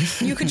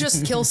you could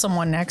just kill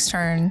someone next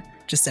turn.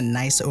 Just a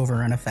nice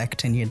overrun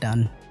effect and you're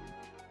done.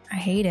 I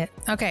hate it.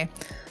 Okay.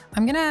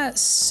 I'm gonna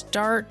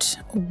start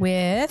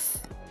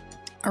with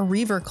a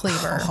Reaver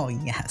Cleaver. Oh,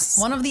 yes.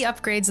 One of the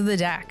upgrades of the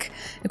deck.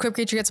 Equipped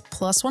creature gets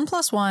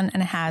 +1/+1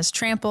 and it has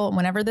trample.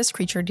 Whenever this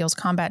creature deals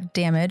combat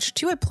damage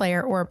to a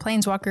player or a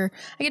planeswalker,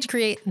 I get to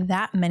create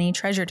that many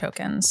treasure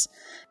tokens.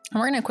 And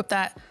we're going to equip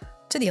that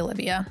to the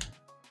Olivia.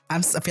 I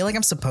feel like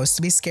I'm supposed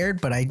to be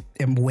scared, but I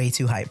am way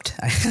too hyped.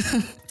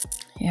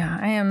 Yeah,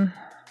 I am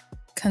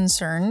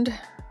concerned.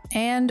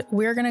 And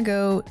we're going to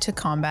go to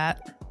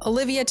combat.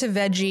 Olivia to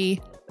Veggie.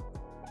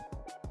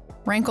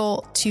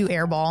 Rankle to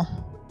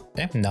Airball.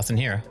 Okay, nothing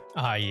here.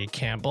 You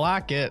can't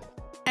block it.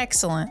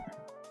 Excellent.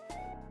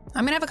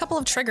 I'm gonna have a couple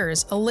of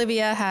triggers.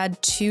 Olivia had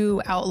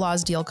 2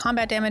 Outlaws deal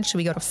combat damage, so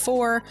we go to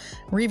 4.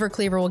 Reaver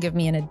Cleaver will give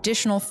me an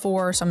additional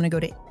 4, so I'm gonna go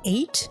to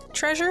 8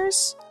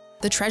 treasures.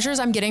 The treasures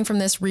I'm getting from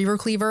this Reaver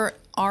Cleaver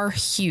are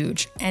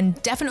huge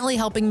and definitely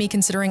helping me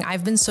considering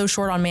I've been so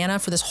short on mana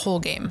for this whole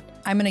game.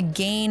 I'm gonna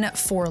gain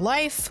 4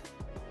 life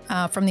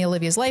from the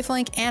Olivia's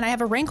lifelink, and I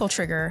have a Rankle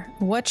trigger.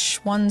 Which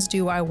ones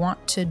do I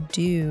want to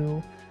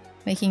do?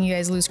 Making you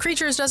guys lose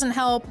creatures doesn't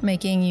help.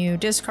 Making you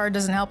discard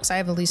doesn't help because I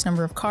have the least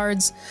number of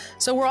cards.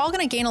 So we're all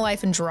going to gain a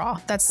life and draw.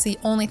 That's the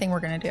only thing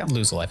we're going to do.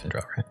 Lose a life and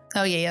draw, right?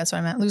 Oh, yeah, that's what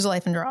I meant. Lose a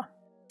life and draw.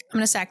 I'm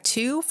going to sack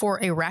 2 for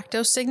a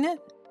Rakdos Signet.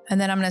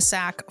 And then I'm going to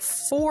sack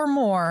 4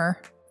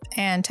 more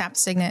and tap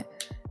Signet.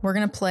 We're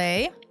going to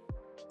play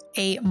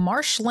a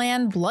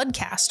Marshland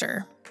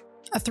Bloodcaster.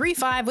 A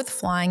 3/5 with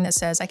flying that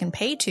says I can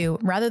pay 2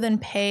 rather than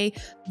pay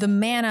the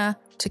mana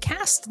to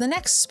cast the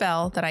next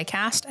spell that I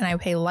cast, and I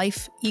pay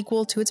life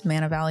equal to its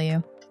mana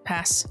value.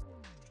 Pass.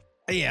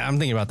 Yeah, I'm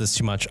thinking about this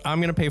too much. I'm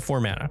going to pay 4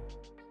 mana.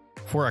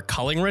 For a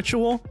culling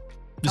ritual,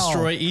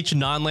 destroy each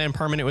non-land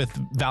permanent with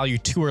value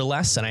 2 or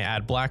less, and I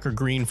add black or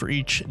green for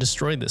each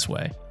destroyed this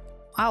way.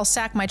 I'll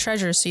sack my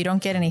treasures so you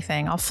don't get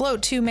anything. I'll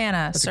float 2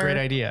 mana, That's sir. a great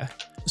idea.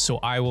 So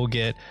I will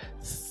get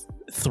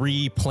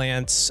 3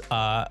 plants,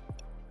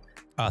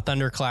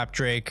 Thunderclap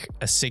Drake,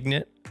 a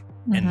Signet,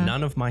 and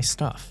none of my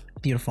stuff.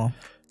 Beautiful.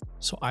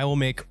 So I will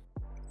make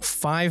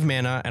 5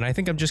 mana, and I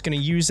think I'm just going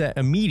to use that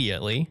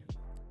immediately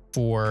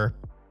for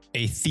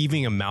a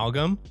Thieving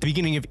Amalgam. At the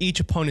beginning of each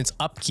opponent's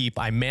upkeep,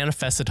 I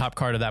manifest the top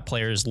card of that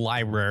player's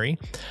library,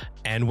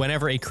 and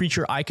whenever a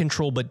creature I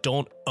control but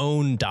don't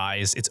own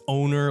dies, its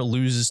owner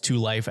loses 2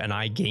 life, and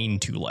I gain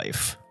 2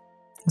 life.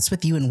 What's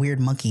with you and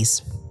weird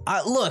monkeys?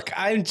 Look,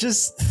 I'm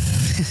just...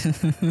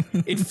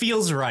 it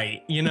feels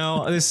right, you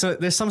know?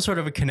 There's some sort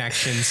of a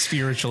connection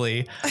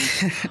spiritually.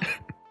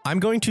 I'm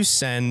going to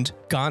send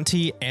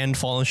Gonti and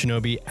Fallen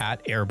Shinobi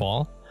at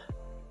Airball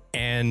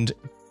and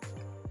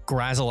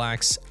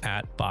Grazilax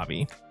at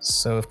Bobbie.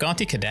 So if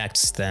Gonti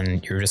connects, then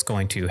you're just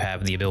going to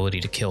have the ability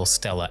to kill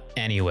Stella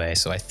anyway.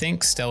 So I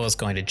think Stella's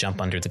going to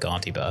jump under the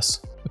Gonti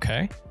bus.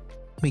 Okay.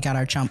 We got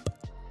our chump.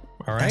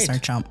 All right. That's our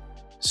chump.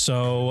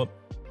 So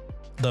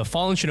the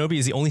Fallen Shinobi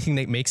is the only thing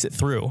that makes it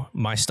through.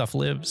 My stuff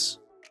lives.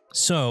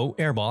 So,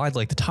 Airball, I'd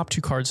like the top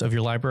 2 cards of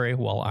your library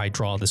while I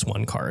draw this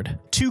 1 card.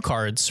 2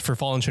 cards for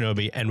Fallen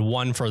Shinobi and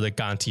 1 for the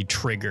Gonti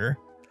trigger.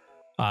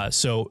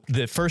 So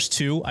the first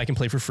 2 I can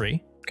play for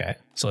free. Okay.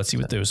 So let's see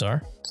what those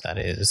are. That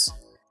is...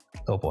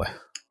 Oh, boy.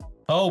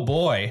 Oh,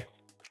 boy.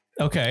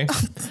 Okay.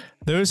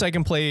 Those I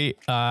can play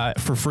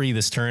for free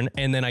this turn.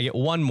 And then I get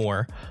 1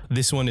 more.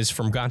 This one is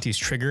from Gonti's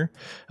trigger.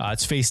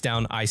 It's face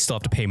down. I still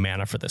have to pay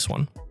mana for this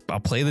one. I'll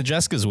play the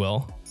Jessica's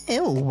Will.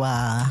 Ew.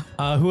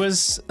 Who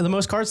has the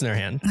most cards in their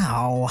hand?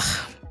 Oh,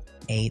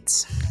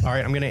 8. All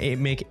right, I'm going to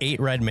make 8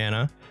 red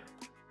mana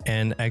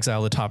and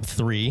exile the top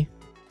 3.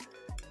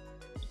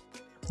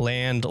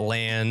 Land,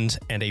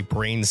 and a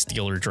Brain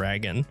Stealer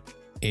Dragon.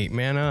 8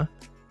 mana.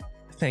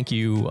 Thank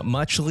you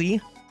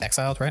muchly.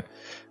 Exiled, right?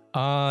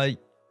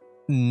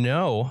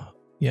 No.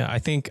 Yeah, I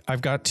think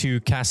I've got to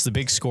cast the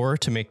big score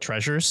to make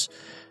treasures.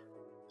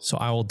 So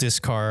I will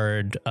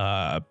discard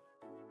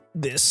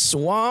this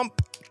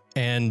swamp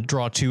and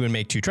draw 2 and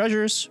make 2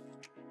 treasures.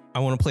 I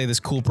want to play this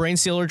cool Brain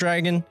Stealer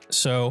Dragon,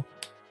 so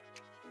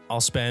I'll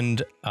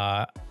spend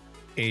a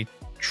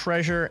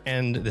treasure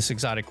and this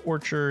exotic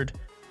orchard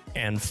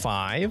and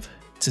 5.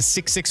 It's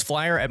a 6/6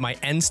 flyer. At my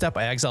end step,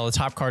 I exile the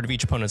top card of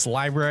each opponent's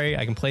library.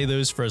 I can play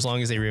those for as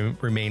long as they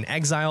remain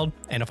exiled.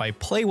 And if I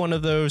play one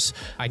of those,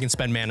 I can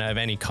spend mana of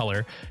any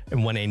color.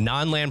 And when a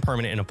non-land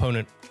permanent an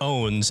opponent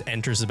owns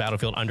enters the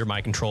battlefield under my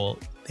control,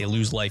 they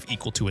lose life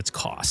equal to its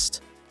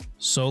cost.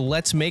 So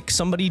let's make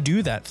somebody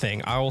do that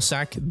thing. I will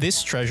sack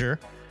this treasure,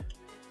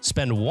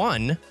 spend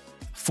 1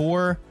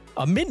 for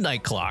a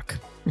midnight clock.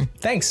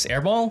 Thanks,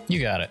 Airball. You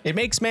got it. It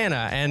makes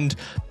mana, and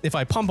if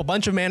I pump a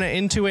bunch of mana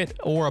into it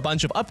or a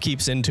bunch of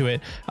upkeeps into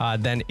it,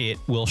 then it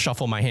will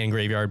shuffle my hand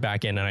graveyard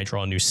back in and I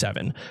draw a new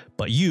 7.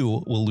 But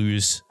you will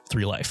lose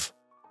 3 life.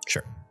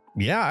 Sure.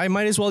 Yeah, I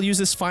might as well use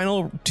this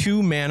final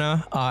 2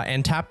 mana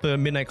and tap the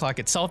midnight clock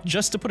itself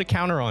just to put a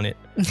counter on it.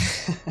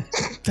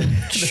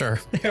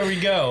 Sure. There we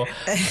go.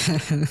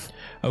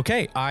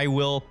 Okay, I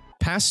will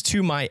pass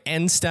to my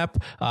end step.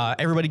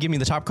 Everybody give me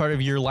the top card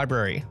of your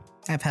library.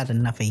 I've had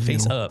enough of you.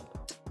 Face up.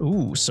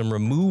 Ooh, some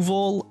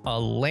removal, a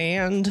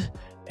land,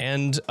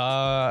 and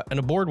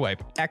a board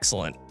wipe.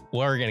 Excellent.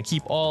 We're going to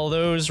keep all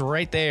those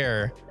right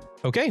there.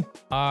 Okay,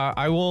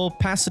 I will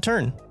pass the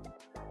turn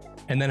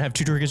and then have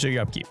 2 triggers of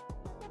your upkeep.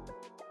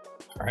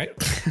 All right.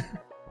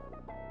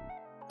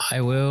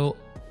 I will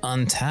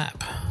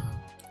untap.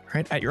 All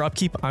right, at your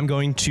upkeep, I'm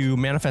going to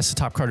manifest the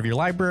top card of your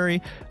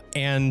library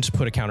and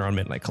put a counter on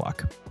Midnight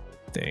Clock.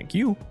 Thank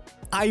you.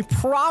 I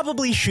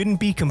probably shouldn't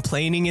be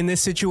complaining in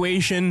this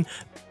situation,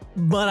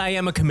 but I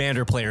am a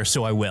commander player,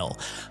 so I will.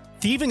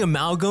 Thieving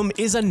Amalgam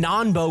is a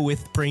non-bow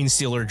with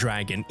Brainstealer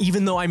Dragon.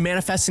 Even though I'm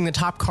manifesting the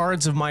top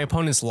cards of my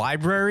opponent's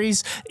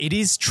libraries, it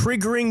is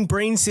triggering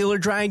Brainstealer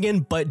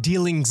Dragon, but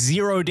dealing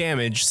 0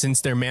 damage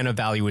since their mana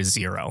value is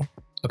 0.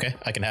 Okay,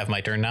 I can have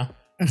my turn now.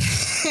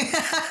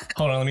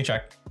 Hold on, let me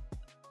check.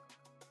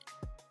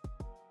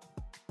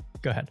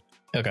 Go ahead.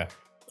 Okay.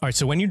 All right,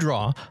 so when you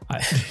draw...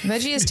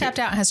 Veggie is tapped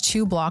out and has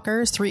 2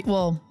 blockers. 3,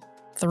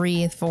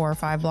 4,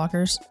 5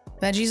 blockers.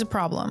 Veggie's a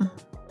problem.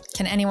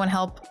 Can anyone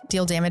help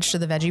deal damage to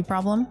the Veggie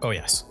problem? Oh,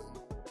 yes.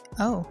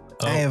 Oh.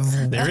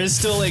 There is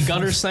still a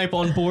Gutter Snipe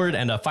on board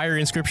and a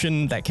Fiery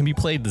Inscription that can be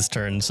played this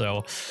turn,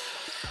 so...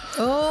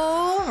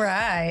 All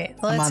right,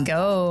 let's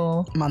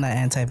go. I'm on that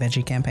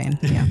anti-Veggie campaign.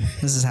 Yeah,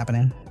 this is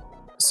happening.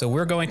 So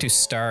we're going to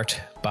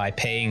start by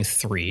paying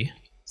 3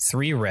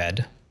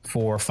 red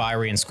for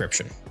Fiery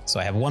Inscription. So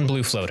I have 1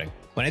 blue floating.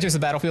 When it enters the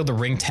battlefield, the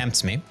ring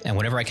tempts me, and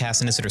whenever I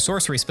cast an instant or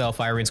sorcery spell,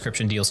 Fiery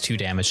Inscription deals 2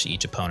 damage to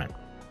each opponent.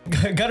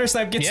 Gutter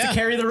Snipe gets to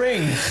carry the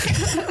ring.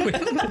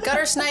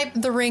 Gutter Snipe,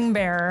 the ring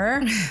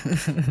bearer.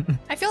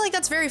 I feel like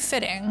that's very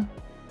fitting.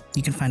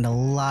 You can find a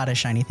lot of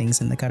shiny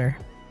things in the gutter.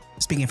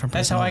 Speaking from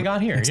That's how I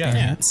got here,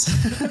 experience.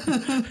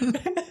 Oh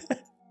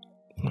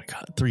my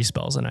god, 3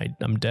 spells and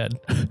I'm dead.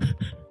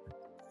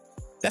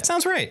 That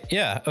sounds right.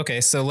 Yeah. Okay,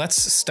 so let's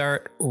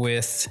start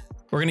with...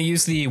 We're going to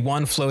use the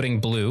 1 floating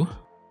blue.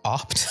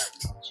 Opt.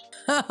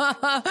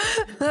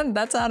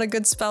 That's not a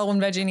good spell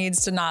when Veggie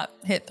needs to not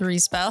hit 3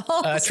 spells.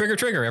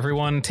 Trigger.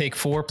 Everyone take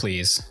 4,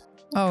 please.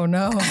 Oh,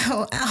 no.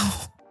 Ow,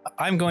 ow.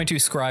 I'm going to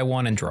scry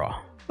 1 and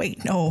draw.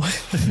 Wait, no.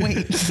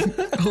 Wait.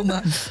 Hold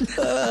on.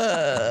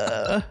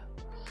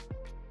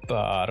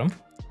 Bottom.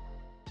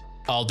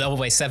 I'll double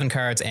away 7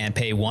 cards and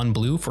pay 1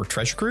 blue for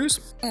Treasure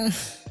Cruise.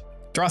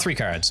 Draw 3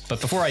 cards,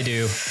 but before I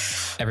do,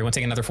 everyone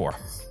take another 4.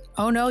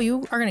 Oh no,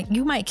 you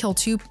might kill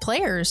 2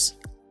 players.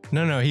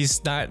 No,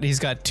 he's not. He's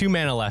got 2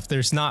 mana left.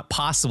 There's not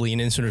possibly an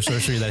instant or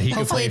sorcery that he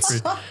could play for.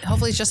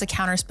 Hopefully it's just a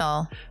counter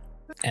spell.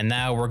 And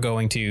now we're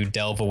going to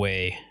delve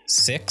away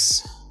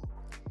 6.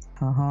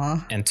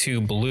 And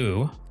 2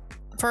 blue.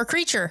 For a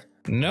creature.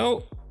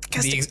 No,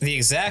 the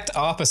exact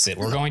opposite.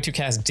 We're going to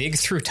cast Dig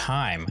Through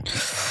Time.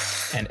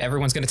 And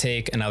everyone's going to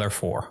take another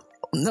 4.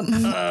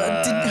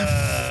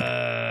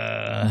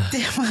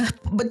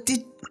 But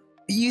did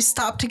you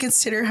stop to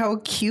consider how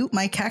cute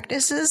my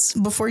cactus is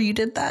before you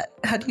did that?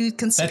 How do you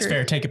consider? That's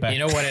fair. Take it back. You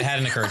know what? It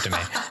hadn't occurred to me.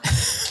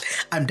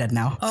 I'm dead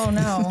now. Oh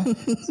no.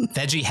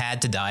 Veggie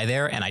had to die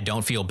there, and I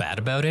don't feel bad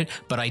about it,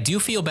 but I do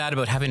feel bad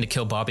about having to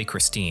kill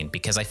Bobbie-Christine,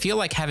 because I feel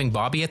like having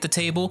Bobbie at the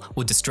table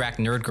would distract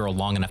NerdGirl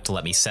long enough to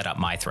let me set up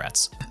my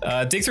threats.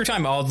 Dig Through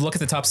Time. I'll look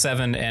at the top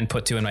 7 and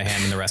put 2 in my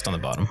hand and the rest on the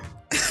bottom.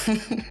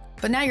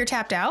 But now you're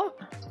tapped out?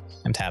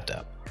 I'm tapped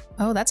out.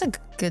 Oh, that's a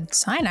good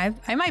sign.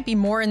 I might be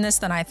more in this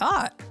than I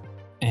thought.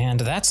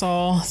 And that's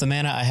all the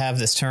mana I have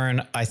this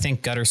turn. I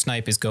think Gutter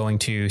Snipe is going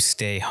to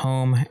stay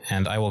home,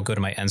 and I will go to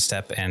my end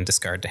step and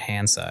discard to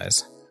hand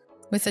size.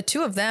 With the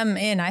 2 of them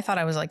in, I thought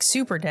I was like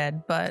super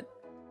dead, but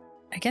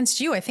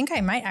against you, I think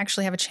I might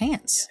actually have a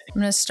chance.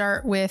 I'm going to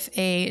start with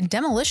a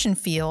Demolition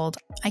Field.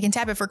 I can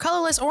tap it for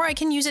colorless, or I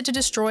can use it to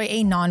destroy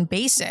a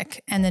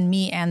non-basic, and then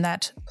me and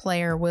that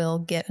player will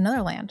get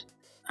another land.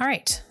 All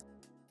right.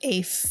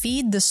 A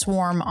Feed the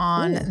Swarm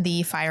on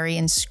the Fiery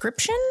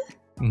Inscription.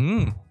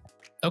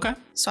 Okay.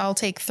 So I'll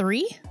take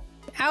 3.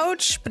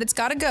 Ouch, but it's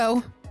gotta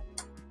go.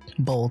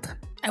 Bold.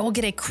 I will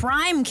get a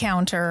crime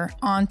counter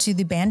onto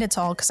the Bandit's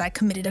Hall because I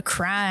committed a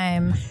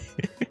crime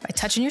by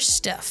touching your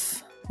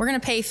stuff. We're gonna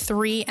pay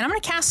 3, and I'm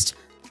gonna cast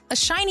a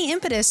Shiny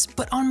Impetus,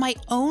 but on my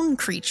own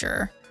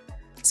creature.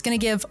 It's going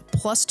to give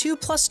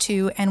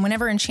 +2/+2, and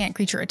whenever enchant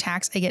creature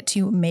attacks, I get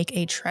to make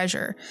a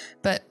treasure.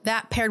 But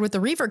that paired with the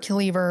Reaver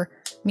Cleaver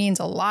means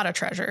a lot of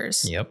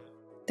treasures. Yep.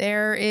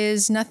 There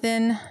is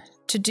nothing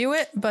to do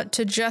it but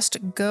to just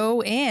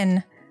go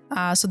in.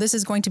 So this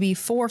is going to be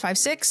 4, 5,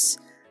 6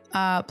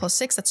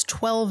 +6. That's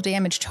 12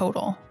 damage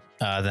total.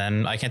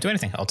 Then I can't do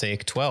anything. I'll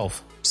take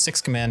 12.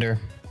 6 commander.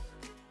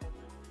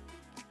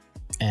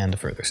 And a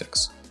further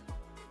 6.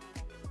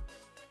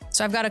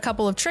 So I've got a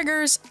couple of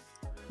triggers.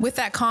 With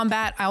that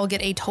combat, I'll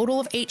get a total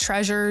of 8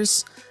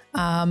 treasures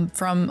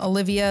from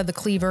Olivia, the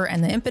Cleaver,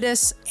 and the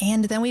Impetus.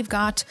 And then we've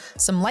got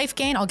some life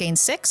gain. I'll gain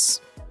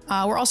 6.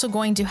 We're also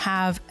going to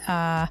have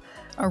a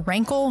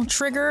Rankle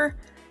trigger.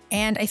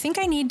 And I think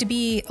I need to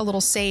be a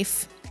little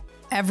safe.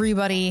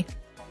 Everybody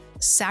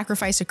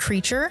sacrifice a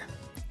creature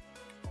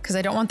because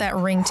I don't want that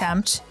ring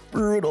tempt.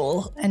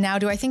 Brutal. And now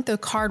do I think the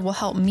card will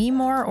help me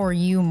more or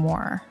you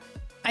more?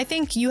 I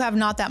think you have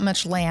not that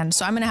much land,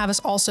 so I'm going to have us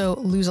also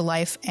lose a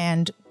life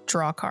and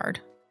draw a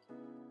card.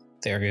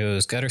 There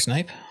goes Gutter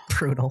Snipe.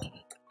 Brutal.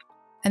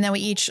 And then we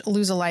each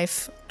lose a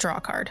life, draw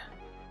a card.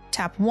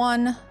 Tap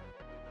 1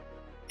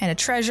 and a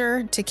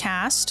treasure to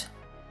cast.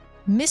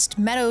 Mist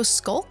Meadow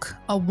Skulk,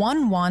 a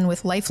 1/1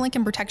 with lifelink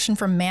and protection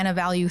from mana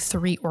value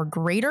 3 or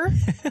greater.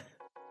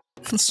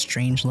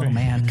 Strange little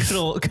man. Good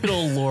old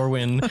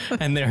Lorwyn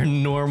and their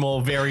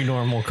normal, very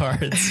normal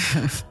cards.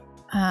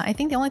 I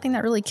think the only thing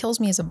that really kills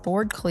me is a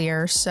board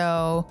clear,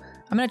 so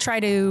I'm going to try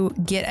to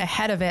get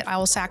ahead of it. I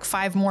will sack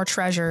 5 more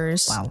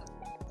treasures. Wow.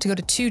 To go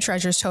to 2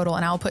 treasures total,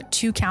 and I'll put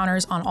 2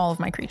 counters on all of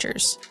my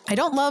creatures. I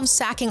don't love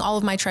sacking all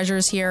of my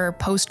treasures here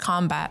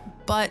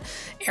post-combat, but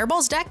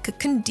Airball's deck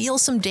can deal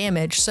some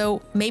damage,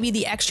 so maybe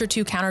the extra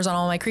 2 counters on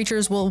all my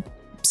creatures will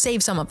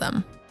save some of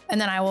them. And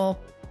then I will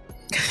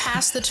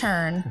pass the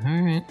turn.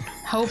 All right.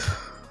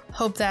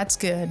 Hope that's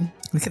good.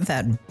 Look at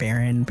that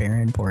barren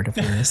board of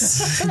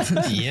yours.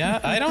 Yeah,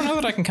 I don't know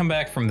that I can come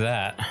back from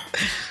that.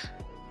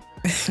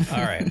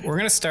 All right, we're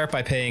going to start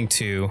by paying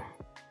 2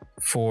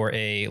 for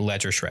a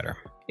Ledger Shredder.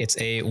 It's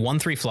a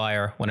 1/3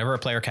 flyer. Whenever a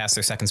player casts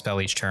their second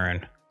spell each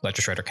turn,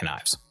 Ledger Shredder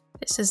connives.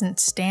 This isn't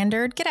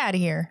standard. Get out of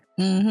here.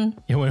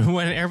 Yeah, when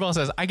Airball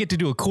says, I get to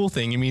do a cool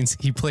thing, it means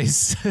he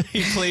plays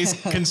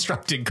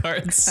constructed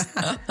cards.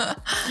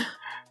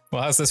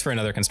 Well, how's this for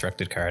another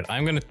constructed card?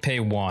 I'm going to pay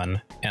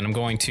 1, and I'm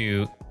going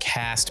to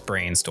cast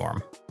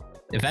Brainstorm.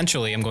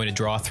 Eventually, I'm going to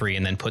draw 3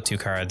 and then put 2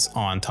 cards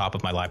on top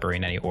of my library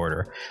in any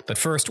order. But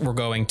first, we're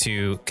going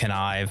to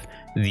connive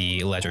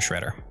the Ledger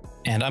Shredder.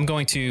 And I'm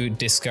going to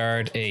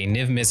discard a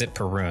Niv Mizzet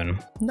Perun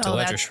to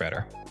Ledger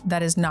Shredder.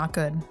 That is not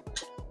good.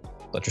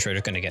 Ledger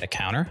Shredder's going to get a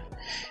counter.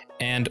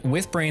 And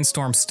with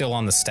Brainstorm still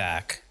on the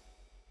stack,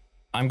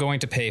 I'm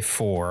going to pay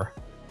 4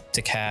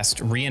 to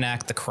cast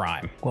Reenact the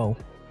Crime. Whoa.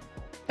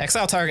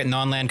 Exile target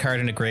non-land card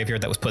in a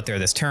graveyard that was put there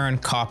this turn.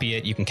 Copy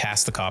it. You can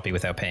cast the copy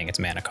without paying its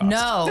mana cost.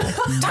 No.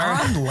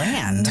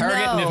 Non-land?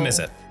 Target No. Niv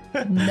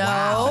Mizzet.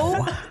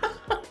 No.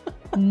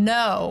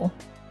 No.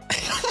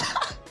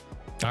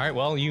 All right,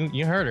 well,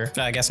 you heard her.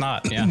 I guess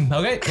not, yeah.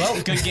 Okay,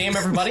 well, good game,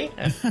 everybody.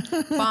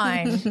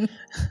 Fine.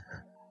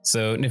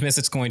 So Niv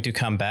Mizzet's going to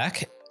come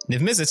back. Niv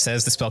Mizzet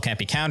says the spell can't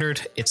be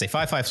countered. It's a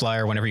 5/5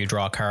 flyer. Whenever you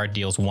draw a card,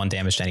 deals 1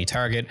 damage to any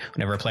target.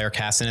 Whenever a player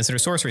casts an instant or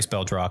sorcery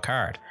spell, draw a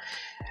card.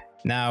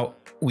 Now,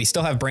 we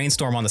still have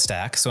Brainstorm on the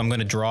stack, so I'm going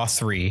to draw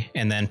 3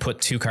 and then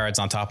put 2 cards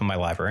on top of my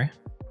library.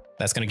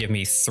 That's going to give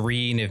me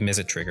 3 Niv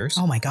Mizzet triggers.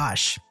 Oh my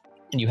gosh.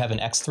 And you have an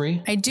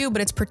X3? I do,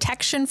 but it's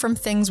protection from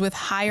things with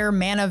higher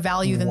mana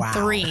value than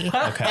 3.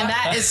 Okay. And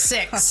that is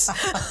 6.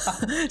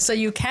 So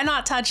you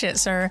cannot touch it,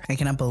 sir. I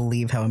cannot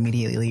believe how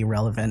immediately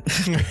relevant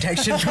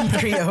protection from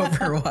 3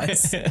 over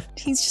was.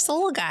 He's just a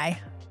little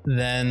guy.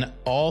 Then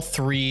all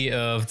 3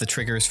 of the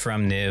triggers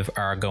from Niv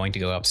are going to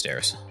go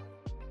upstairs.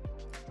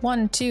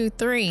 1, 2,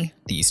 3.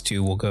 These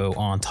 2 will go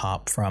on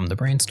top from the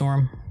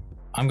Brainstorm.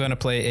 I'm going to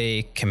play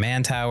a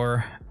Command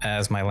Tower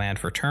as my land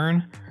for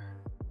turn.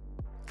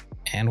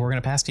 And we're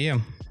going to pass to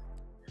you.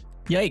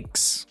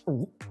 Yikes.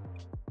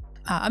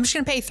 I'm just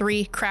going to pay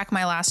 3, crack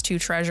my last 2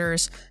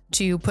 treasures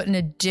to put an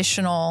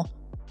additional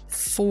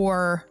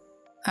 4,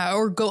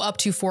 or go up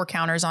to 4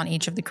 counters on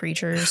each of the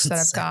creatures that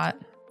I've got.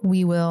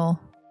 We will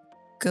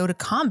go to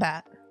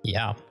combat.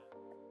 Yeah.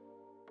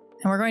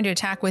 And we're going to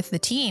attack with the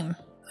team.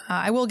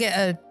 I will get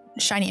a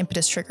Shiny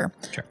Impetus trigger.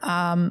 Sure.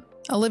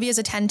 Olivia's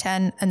a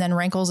 10/10, and then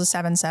Rankle's a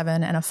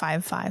 7/7 and a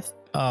 5/5.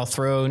 I'll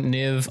throw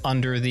Niv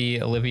under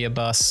the Olivia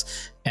bus,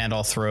 and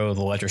I'll throw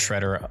the Ledger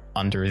Shredder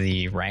under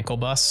the Rankle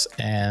bus,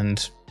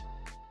 and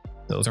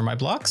those are my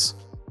blocks.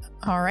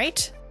 All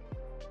right.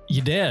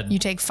 You did. You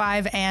take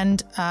 5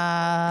 and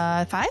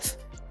 5?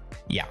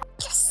 Yeah.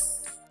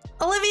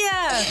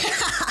 Olivia!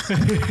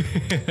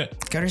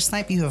 Gutter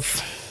Snipe, you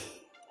have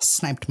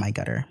sniped my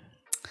gutter.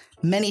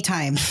 Many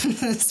times.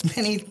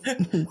 Many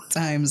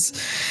times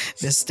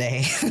this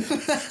day.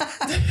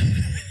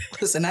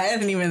 Listen, I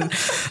hadn't even...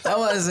 That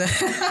was...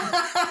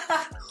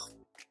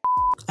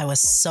 I was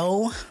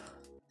so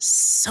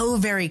so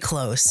very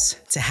close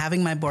to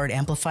having my board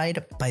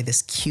amplified by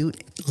this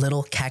cute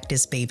little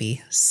cactus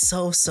baby.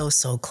 So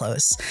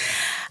close.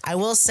 I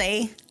will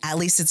say, at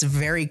least it's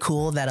very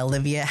cool that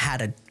Olivia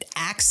had an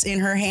axe in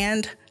her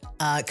hand,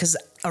 because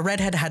a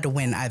redhead had to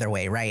win either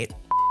way, right?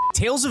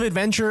 Tales of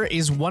Adventure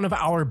is one of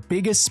our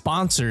biggest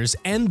sponsors,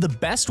 and the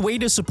best way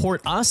to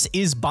support us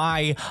is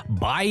by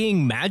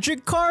buying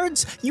Magic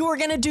cards. You are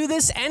gonna do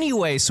this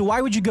anyway, so why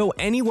would you go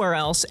anywhere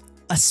else,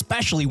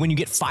 especially when you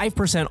get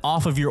 5%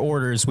 off of your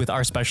orders with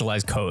our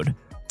specialized code?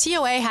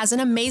 TOA has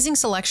an amazing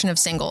selection of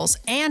singles,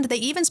 and they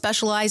even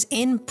specialize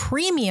in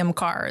premium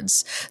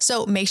cards.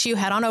 So make sure you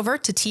head on over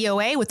to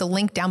TOA with the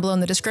link down below in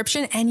the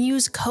description and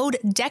use code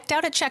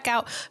DECKEDOUT at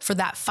checkout for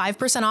that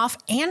 5% off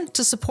and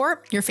to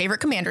support your favorite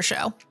Commander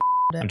show.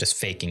 I'm just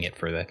faking it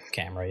for the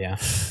camera, yeah.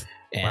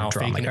 And Wow,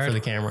 draw my faking it card. for the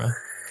camera.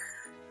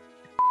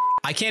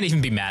 I can't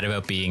even be mad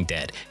about being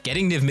dead.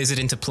 Getting Niv Mizzet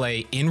into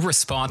play in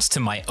response to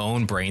my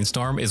own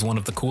brainstorm is one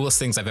of the coolest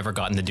things I've ever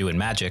gotten to do in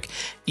Magic,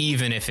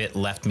 even if it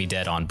left me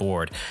dead on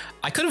board.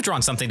 I could have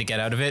drawn something to get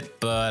out of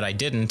it, but I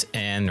didn't,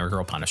 and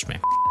Nerdgirl punished me.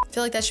 I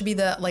feel like that should be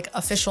the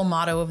official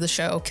motto of the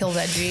show. Kill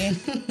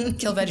Veggie.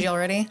 Kill Veggie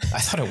already. I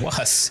thought it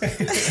was.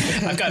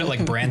 I've got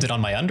it branded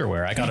on my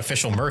underwear. I got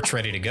official merch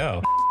ready to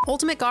go.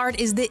 Ultimate Guard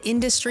is the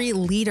industry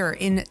leader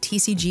in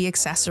TCG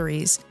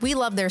accessories. We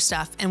love their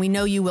stuff, and we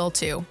know you will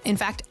too. In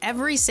fact,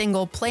 every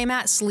single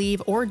playmat,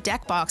 sleeve, or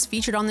deck box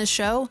featured on this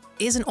show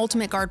is an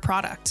Ultimate Guard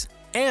product.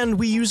 And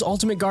we use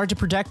Ultimate Guard to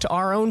protect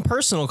our own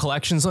personal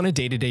collections on a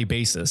day-to-day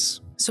basis.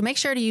 So make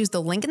sure to use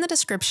the link in the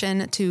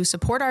description to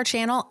support our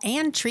channel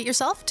and treat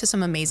yourself to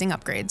some amazing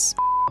upgrades.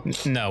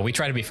 No, we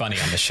try to be funny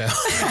on this show.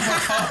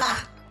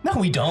 No,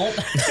 we don't.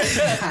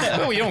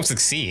 Well, we don't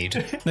succeed.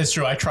 That's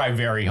true. I try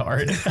very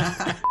hard.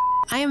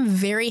 I am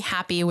very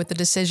happy with the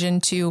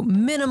decision to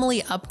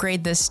minimally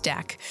upgrade this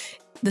deck.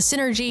 The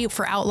synergy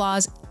for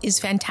Outlaws is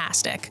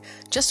fantastic.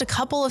 Just a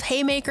couple of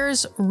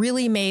haymakers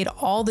really made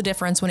all the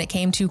difference when it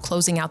came to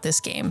closing out this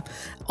game.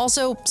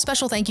 Also,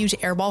 special thank you to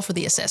Airball for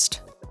the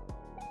assist.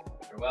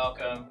 You're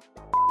welcome.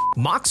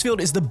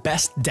 Moxfield is the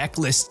best deck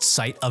list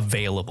site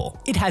available.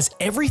 It has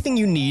everything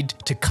you need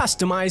to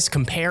customize,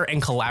 compare,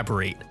 and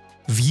collaborate.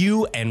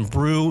 View and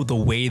brew the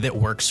way that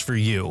works for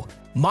you.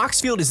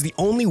 Moxfield is the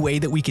only way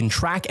that we can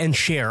track and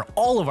share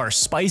all of our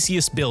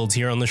spiciest builds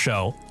here on the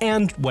show,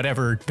 and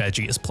whatever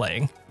Veggie is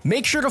playing.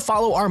 Make sure to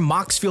follow our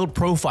Moxfield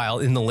profile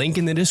in the link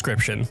in the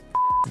description.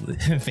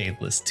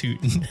 Faithless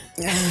Tootin'.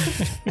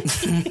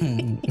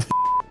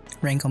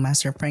 Rankle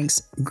Master of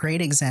Pranks,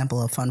 great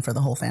example of fun for the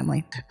whole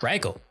family.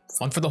 Rankle,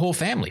 fun for the whole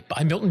family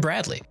by Milton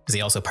Bradley. Is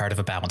he also part of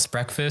a balanced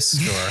breakfast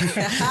or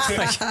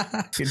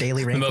Your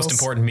daily the wrinkles. most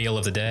important meal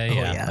of the day? Oh,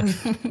 yeah.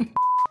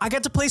 I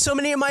got to play so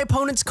many of my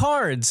opponent's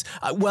cards.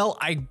 Well,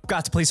 I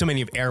got to play so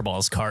many of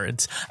Airball's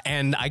cards,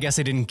 and I guess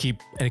I didn't keep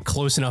a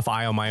close enough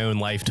eye on my own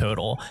life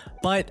total.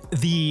 But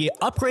the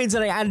upgrades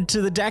that I added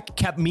to the deck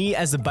kept me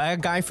as the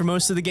bad guy for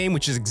most of the game,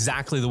 which is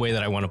exactly the way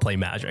that I want to play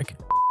Magic.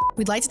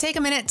 We'd like to take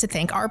a minute to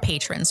thank our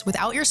patrons.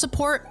 Without your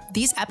support,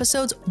 these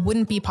episodes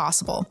wouldn't be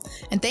possible.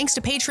 And thanks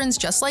to patrons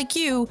just like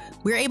you,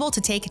 we're able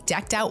to take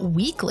Decked Out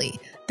weekly.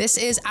 This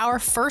is our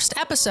first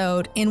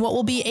episode in what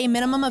will be a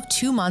minimum of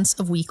 2 months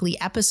of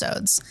weekly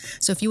episodes.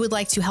 So if you would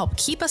like to help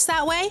keep us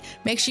that way,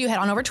 make sure you head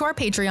on over to our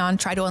Patreon,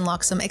 try to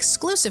unlock some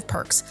exclusive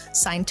perks,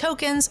 signed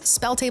tokens,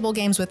 spell table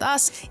games with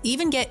us,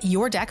 even get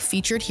your deck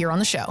featured here on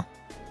the show.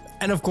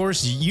 And of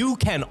course, you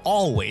can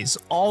always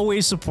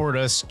support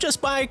us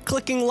just by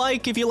clicking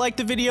like if you liked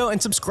the video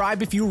and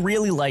subscribe if you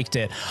really liked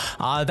it.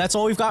 That's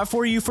all we've got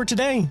for you for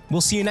today.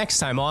 We'll see you next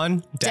time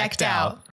on Decked Out.